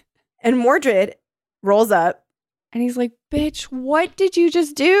 And Mordred rolls up. And he's like, bitch, what did you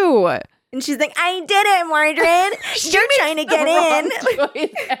just do? And she's like, I did it, Mordred. You're trying to get in.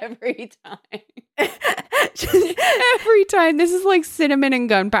 Every time. Every time. This is like cinnamon and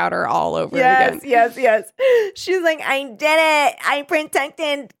gunpowder all over again. Yes. She's like, I did it. I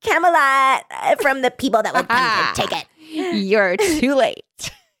protected Camelot from the people that would come and take it. You're too late.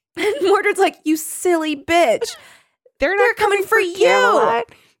 And Mordred's like, you silly bitch. They're coming for you. Camelot.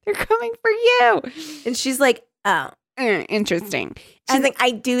 They're coming for you. And she's like, oh. Interesting. She's like,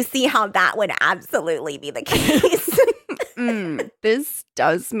 I do see how that would absolutely be the case. This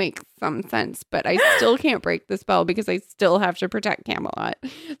does make some sense, but I still can't break the spell because I still have to protect Camelot.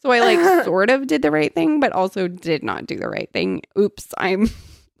 So I sort of did the right thing, but also did not do the right thing. Oops, I'm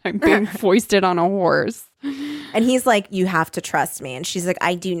being foisted on a horse. And he's like, you have to trust me. And she's like,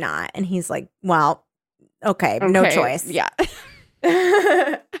 I do not. And he's like, well, okay. No choice. Yeah.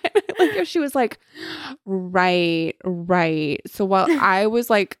 Like if she was like, right. So while I was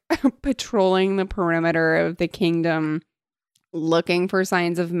like patrolling the perimeter of the kingdom looking for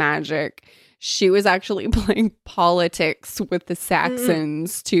signs of magic, she was actually playing politics with the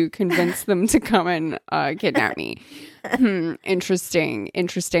Saxons to convince them to come and kidnap me. Interesting.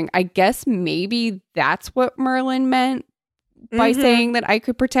 I guess maybe that's what Merlin meant by saying that I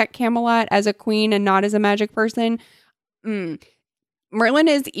could protect Camelot as a queen and not as a magic person. Merlin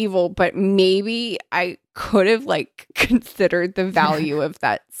is evil, but maybe I could have considered the value of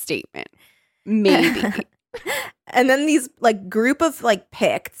that statement. Maybe. And then these group of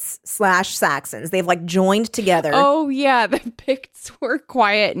Picts / Saxons, they've joined together. Oh yeah, the Picts were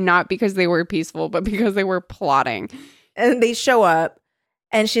quiet not because they were peaceful, but because they were plotting. And they show up.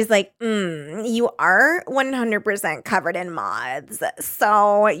 And she's like, you are 100% covered in mods,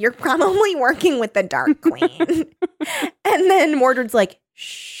 so you're probably working with the Dark Queen. And then Mordred's like,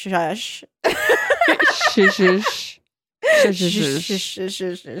 shush. Shush. And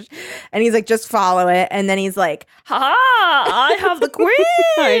he's like, just follow it. And then he's like, ha, I have the queen.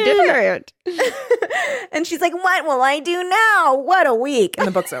 I did it. And she's like, what will I do now? What a week. And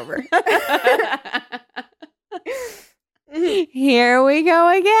the book's over. Here we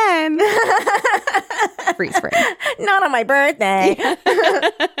go again. Freeze frame. Not on my birthday.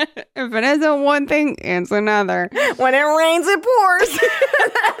 If it isn't one thing, it's another. When it rains, it pours.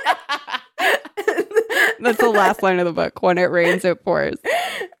 That's the last line of the book. When it rains, it pours.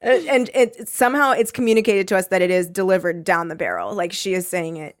 And somehow it's communicated to us that it is delivered down the barrel. She is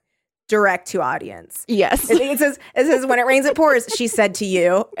saying it direct to audience. Yes. It says, when it rains, it pours, she said to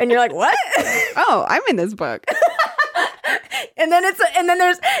you. And you're like, what? Oh, I'm in this book. And then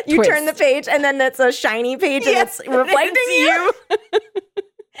there's you Twist. turn the page and then it's a shiny page and it's reflecting you.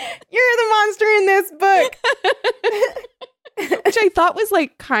 You're the monster in this book. Which I thought was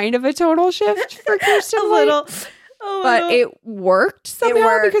kind of a total shift for Kirsten. A little. But it worked somehow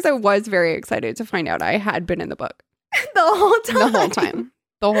worked. because I was very excited to find out I had been in the book. The whole time.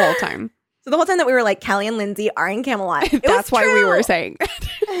 The whole time. So the whole time that we were like, Callie and Lindsay are in Camelot. That's why we were saying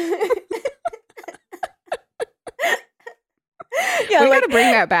that. Yeah, we got to bring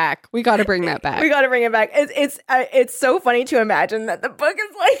that back. We got to bring it back. It's so funny to imagine that the book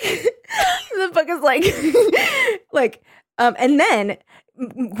is and then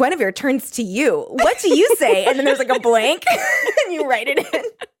Guinevere turns to you. What do you say? And then there's a blank and you write it in.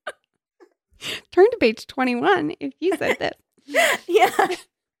 Turn to page 21 if you said this. Yeah.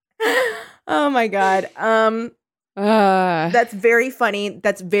 Oh my God. That's very funny.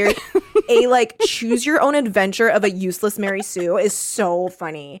 That's very a like choose your own adventure of a useless Mary Sue is so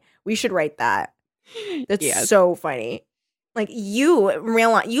funny. We should write that. That's so funny. Like you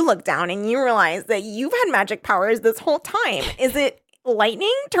look down and you realize that you've had magic powers this whole time. Is it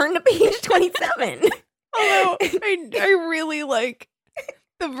lightning? Turn to page 27. Although I really like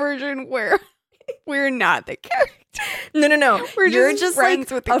the version where we're not the character. No. You're just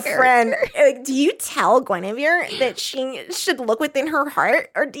friends like with the a character. friend. Like, do you tell Guinevere that she should look within her heart,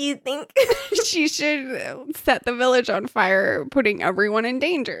 or do you think She should set the village on fire, putting everyone in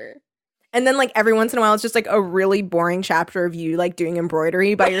danger. And then, like, every once in a while, it's just like a really boring chapter of you like doing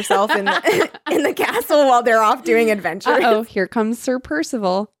embroidery by yourself in the castle while they're off doing adventures. Oh, here comes Sir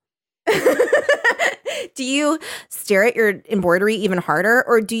Percival. Do you stare at your embroidery even harder,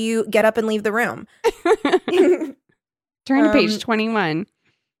 or do you get up and leave the room? Turn to page 21.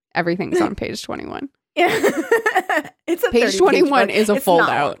 Everything's on page 21. Yeah. It's a Page 21 is a fold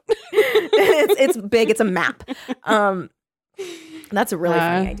out. It's big. It's a map. That's a really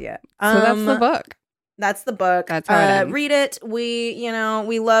funny idea. So that's the book. That's the book. That's how it ends. Read it.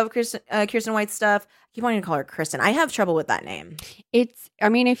 We love Kirsten White's stuff. I keep wanting to call her Kristen. I have trouble with that name. I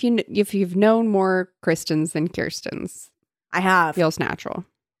mean, if you've known more Kristens than Kirstens, I have. feels natural.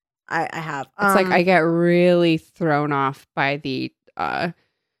 I have. It's like I get really thrown off by the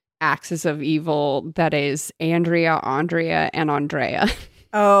axis of evil that is Andrea, and Andrea.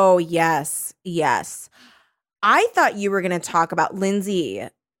 Oh, yes. Yes. I thought you were going to talk about Lindsay.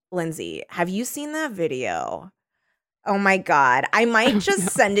 Lindsay, have you seen that video? Oh my God. I might just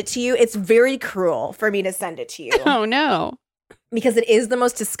send it to you. It's very cruel for me to send it to you. Oh no. Because it is the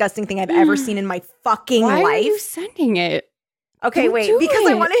most disgusting thing I've ever seen in my fucking Why life. are you sending it? Okay, Don't wait. do Because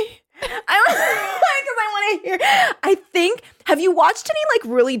it. I want to hear. I think. Have you watched any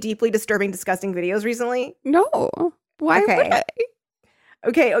like really deeply disturbing, disgusting videos recently? No. Why Okay. would I?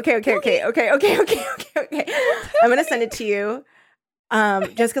 Okay. I'm gonna send it to you,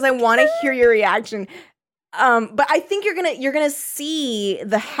 just because I want to hear your reaction. But I think you're gonna see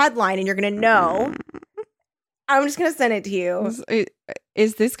the headline and you're gonna know. I'm just gonna send it to you.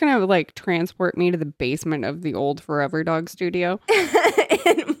 Is this gonna like transport me to the basement of the old Forever Dog studio?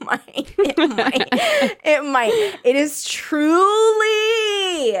 It might. It is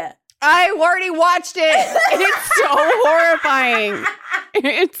truly. I already watched it. And it's so horrifying.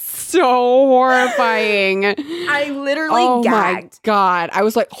 It's so horrifying. I literally Oh gagged. my God. I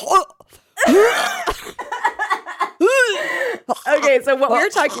was like, Okay, so what we were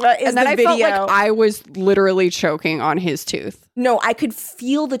talking about is and then the I video. felt like I was literally choking on his tooth. No, I could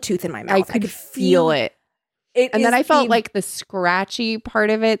feel the tooth in my mouth. I could feel it. And then I felt the- like the scratchy part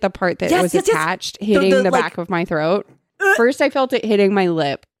of it, the part that Yes, was yes, yes. attached, hitting the like- back of my throat. First, I felt it hitting my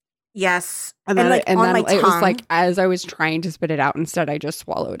lip. yes, And then, like on my it tongue. was like as I was trying to spit it out, instead I just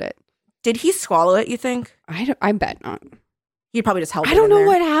swallowed it. Did he swallow it? You think I bet not. he probably just held it? I don't in know there.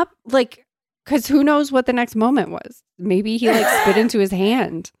 what happened. Like, because who knows what the next moment was? Maybe he like spit into his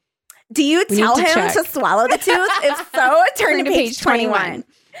hand. Do you We need tell to him check. to swallow the tooth? If so, turn to page 21.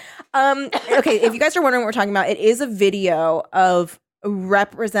 Okay, if you guys are wondering what we're talking about, it is a video of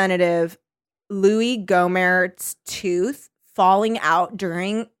Representative Louis Gohmert's tooth falling out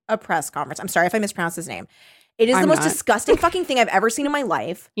during a press conference. I'm sorry if I mispronounced his name. It is the I'm most not. disgusting fucking thing I've ever seen in my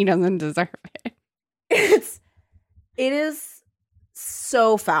life. He doesn't deserve it. It is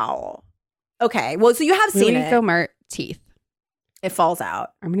so foul. Okay, well, so you have seen Louis it. Gohmert teeth. It falls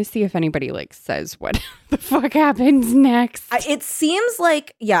out. I'm gonna see if anybody like says what the fuck happens next. It seems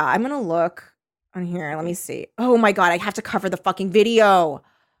like, yeah, I'm gonna look on here. Let me see. Oh my God, I have to cover the fucking video.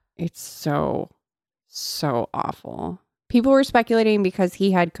 It's so awful. People were speculating because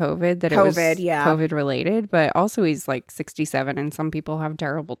he had COVID that it was COVID related, but also he's like 67 and some people have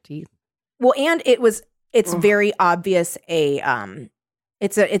terrible teeth. Well, and it's very obvious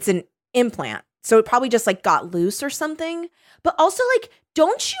it's an implant. So it probably just like got loose or something. But also like,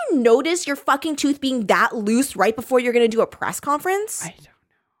 don't you notice your fucking tooth being that loose right before you're going to do a press conference?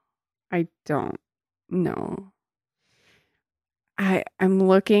 I don't know. I'm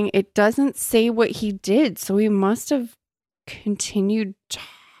looking. It doesn't say what he did, so he must have continued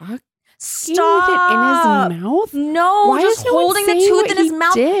talking Stop. with it in his mouth. No, Why just is no one holding the saying tooth what in his he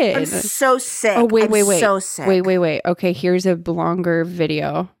mouth. did? I'm so sick. Oh, wait. I'm so sick. Wait. Okay, here's a longer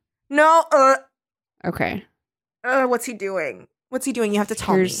video. No. Okay. What's he doing? You have to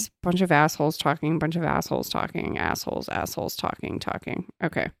tell Here's me. a bunch of assholes talking, assholes talking.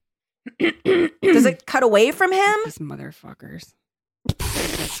 Okay. Does it cut away from him? These motherfuckers.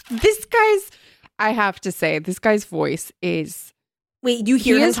 I have to say, this guy's voice is Wait, you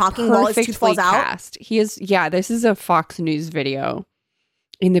hear him talking while his tooth falls out? Cast. He is, yeah, this is a Fox News video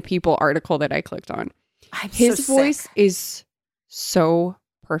in the People article that I clicked on. His voice is so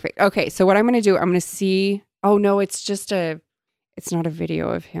perfect. Okay, so what I'm going to do, I'm going to see. Oh, no, it's not a video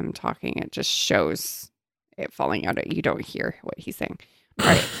of him talking. It just shows it falling out. You don't hear what he's saying. All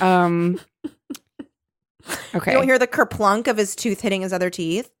right. Okay. You don't hear the kerplunk of his tooth hitting his other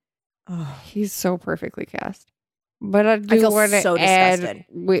teeth? Oh, he's so perfectly cast. But I feel do want to so add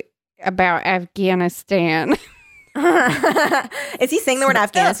about Afghanistan. Is he saying the word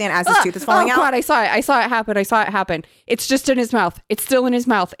Afghanistan as his tooth is falling out? Oh, God, I saw it. I saw it happen. It's just in his mouth. It's still in his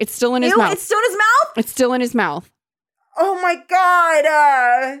mouth. It's still in his mouth. It's still in his mouth? It's still in his mouth. Oh, my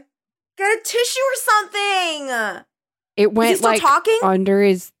God. Get a tissue or something. It went still talking? Under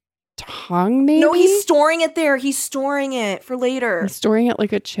his tongue, maybe? No, he's storing it there. He's storing it for later. He's storing it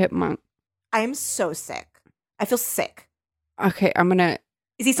like a chipmunk. I'm so sick. I feel sick. Okay, I'm gonna.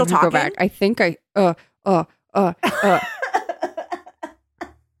 Is he still talking? Go back. I think or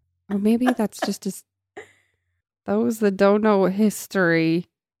maybe that's just his. Those that don't know history,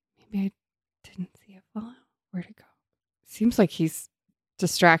 maybe I didn't see it fall out. Where'd it go? Seems like he's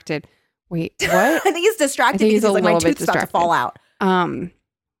distracted. Wait, what? I think he's distracted because he's like, my tooth's about to fall out.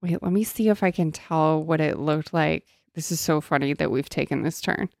 Wait, let me see if I can tell what it looked like. This is so funny that we've taken this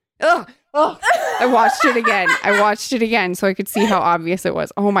turn. Oh, I watched it again so I could see how obvious it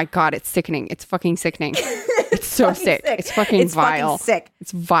was. Oh my God, it's sickening. It's fucking sickening. It's so sick. It's fucking vile. Fucking sick.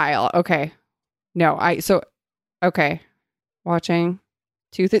 It's vile. Okay. No, okay. Watching.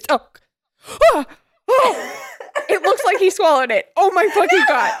 Tooth. It's, it looks like he swallowed it. Oh my fucking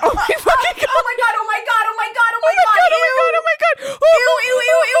God. Oh my fucking God. Oh my God. Oh my God. Oh my God. Oh my God. Oh my God. Ew, ew,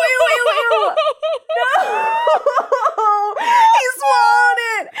 ew, ew, ew, ew, ew. No. He swallowed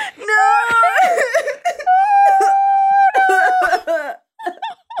it. No.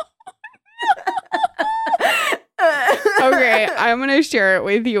 Okay, I'm going to share it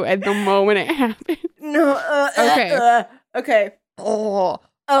with you at the moment it happened. No. Okay. Okay. Oh,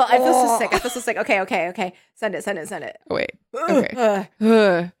 I feel so sick. Okay. Send it. Wait.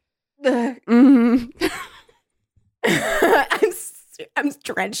 Okay. I'm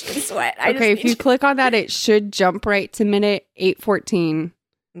drenched in sweat. Okay, if you click on that, it should jump right to minute 8:14.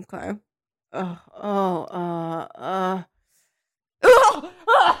 Okay.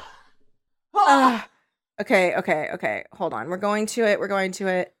 Okay. Hold on. We're going to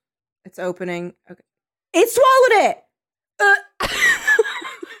it. It's opening. Okay. It swallowed it.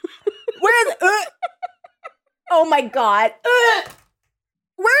 Where is it? Oh my God.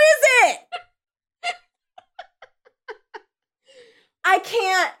 Where is it? I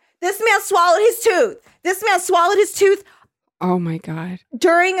can't. This man swallowed his tooth. Oh my God.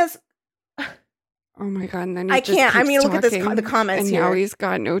 During a... Oh my God. And then he I just can't. I keeps mean, look at this. talking, The comments and here. now he's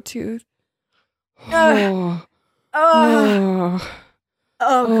got no tooth. Oh God.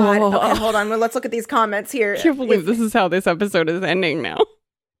 Okay, hold on. Let's look at these comments here. I can't believe this is how this episode is ending now.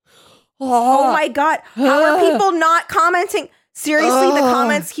 Oh my God. How are people not commenting? Seriously, the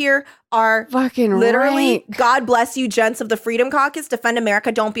comments here are fucking literally, rank. God bless you, gents of the Freedom Caucus. Defend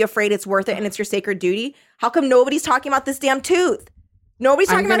America. Don't be afraid. It's worth it. And it's your sacred duty. How come nobody's talking about this damn tooth? Nobody's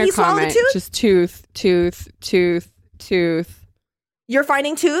talking about he swallowed the tooth? Just tooth. You're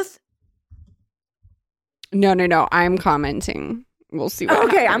finding tooth? No. I'm commenting. We'll see what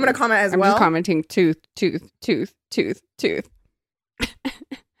happens. I'm going to comment as well. I'm just commenting tooth.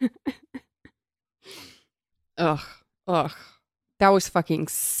 Ugh. That was fucking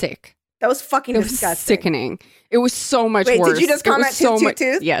sick. That was fucking disgusting. disgusting. Sickening. It was so much worse. Wait, did you just comment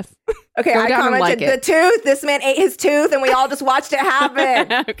tooth? Yes. Okay, I commented the tooth. This man ate his tooth and we all just watched it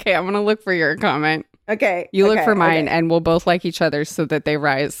happen. Okay, I'm going to look for your comment. Okay. You look for mine and we'll both like each other so that they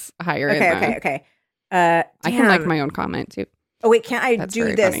rise higher. Okay. I can like my own comment too. Oh, wait, can't I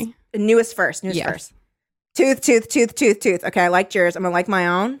do this? Funny. Newest first. Tooth. Okay, I liked yours. I'm going to like my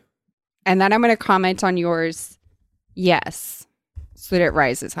own. And then I'm going to comment on yours. Yes. So that it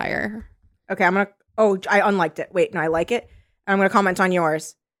rises higher. Okay, I'm going to... Oh, I unliked it. Wait, no, I like it. I'm going to comment on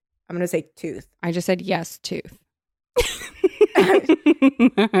yours. I'm going to say tooth. I just said yes, tooth.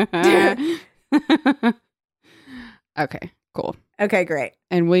 Okay, cool. Okay, great.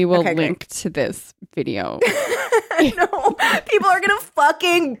 And we will link to this video. No, people are going to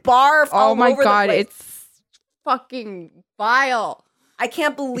fucking barf all over the place. Oh my God, it's fucking vile. I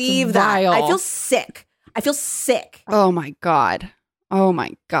can't believe that. I feel sick. Oh my God,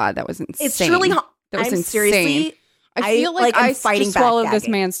 that was insane. It's truly. That was insane. Seriously. I feel like I just swallowed this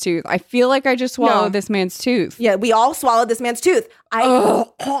man's tooth. I feel like I just swallowed this man's tooth. Yeah, we all swallowed this man's tooth.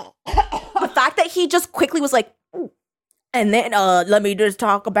 The fact that he just quickly was like, And then let me just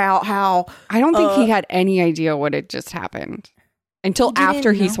talk about how I don't think he had any idea what had just happened until He didn't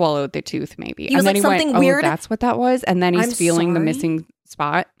after he know. swallowed the tooth, maybe. He was and then like, he something went, weird. Oh, that's what that was. And then he's I'm feeling the sorry? missing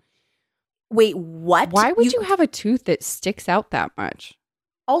spot. wait, what? Why would you have a tooth that sticks out that much?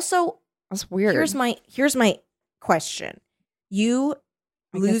 Also, That's weird. here's my question. You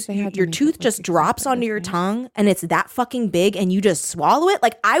I guess lose they had to your make it tooth look just drops exactly onto the your same. tongue and it's that fucking big and you just swallow it?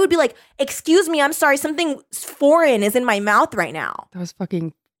 Like I would be like, "Excuse me, I'm sorry, something foreign is in my mouth right now." That was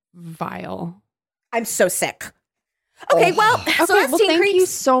fucking vile. I'm so sick. Okay, well, so Okay, that's well, Teen thank you Creeps.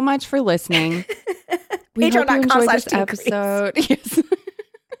 so much for listening. We hope you enjoyed this Patreon.com/Teen Creeps. episode. Yes.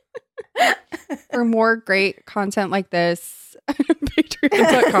 For more great content like this,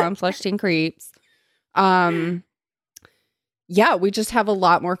 patreon.com/Teen Creeps. Yeah, we just have a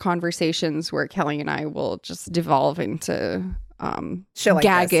lot more conversations where Kelly and I will just devolve into Shit like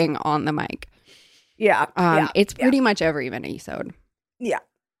gagging on the mic. Yeah. It's pretty much every mini-sode. Yeah.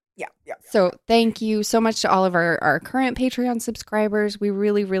 So thank you so much to all of our current Patreon subscribers. We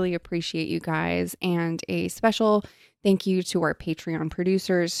really, really appreciate you guys. And a special thank you to our Patreon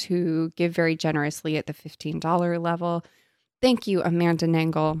producers who give very generously at the $15 level. Thank you, Amanda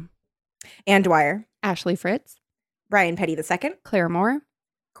Nangle, Ann Dwyer, Ashley Fritz, Brian Petty II, Claire Moore,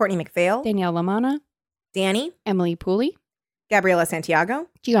 Courtney McPhail, Danielle Lamana, Danny, Emily Pooley, Gabriela Santiago,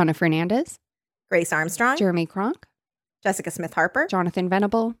 Gianna Fernandez, Grace Armstrong, Jeremy Kronk, Jessica Smith Harper, Jonathan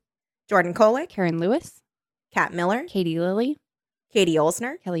Venable, Jordan Kolick, Karen Lewis, Kat Miller, Katie Lilly, Katie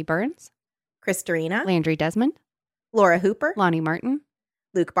Olsner, Kelly Burns, Chris Dorina, Landry Desmond, Laura Hooper, Lonnie Martin,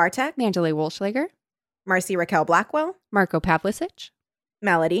 Luke Bartek, Angela Wolschlager, Marcy Raquel Blackwell, Marco Pavlicic,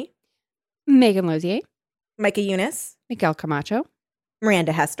 Melody, Megan Lozier, Micah Eunice, Miguel Camacho,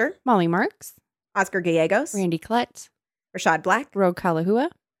 Miranda Hester, Molly Marks, Oscar Gallegos, Randy Klett, Rashad Black, Rogue Kalahua,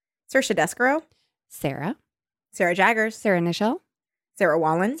 Saoirse Descaro, Sarah, Sarah Jaggers, Sarah Nichelle, Sarah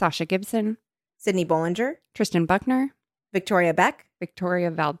Wallen, Sasha Gibson, Sydney Bollinger, Tristan Buckner, Victoria Beck, Victoria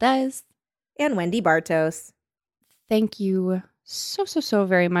Valdez. and Wendy Bartos. Thank you so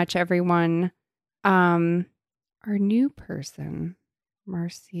very much, everyone. Our new person,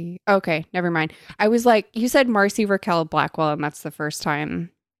 Marcy. Okay, never mind. I was like, you said Marcy Raquel Blackwell, and that's the first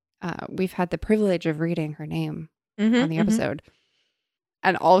time we've had the privilege of reading her name on the episode.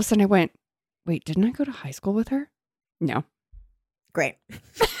 And all of a sudden I went, wait, didn't I go to high school with her? No. Great.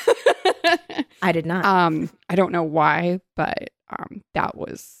 I did not. I don't know why, but that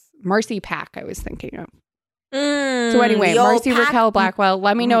was Marcy Pack I was thinking of. So anyway, the old Marcy Raquel Blackwell,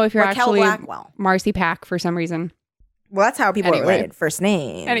 let me know if you're Raquel actually Blackwell. Marcy Pack for some reason. Well, that's how people are Anyway. related. First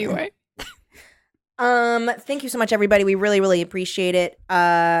name. Anyway. Thank you so much, everybody. We really, really appreciate it.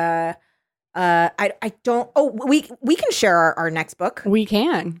 I don't. Oh, we can share our next book. We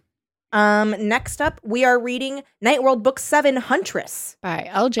can. Next up, we are reading Night World Book 7, Huntress By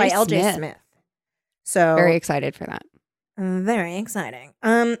L.J. by L.J. Smith. So Very excited for that. very exciting.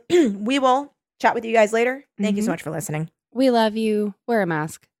 We will chat with you guys later. Thank you so much for listening. We love you. Wear a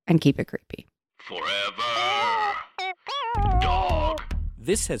mask and keep it creepy. Forever Dog.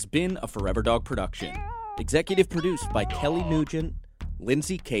 This has been a Forever Dog production. Executive produced by Kelly Nugent,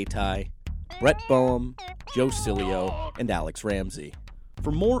 Lindsay Katai, Brett Boehm, Joe Cilio, and Alex Ramsey.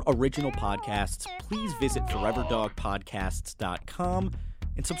 For more original podcasts, please visit foreverdogpodcasts.com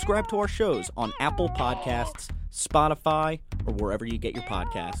and subscribe to our shows on Apple Podcasts, Spotify, or wherever you get your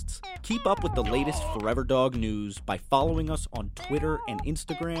podcasts. Keep up with the latest Forever Dog news by following us on Twitter and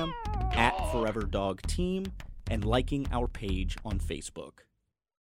Instagram @ForeverDogTeam and liking our page on Facebook.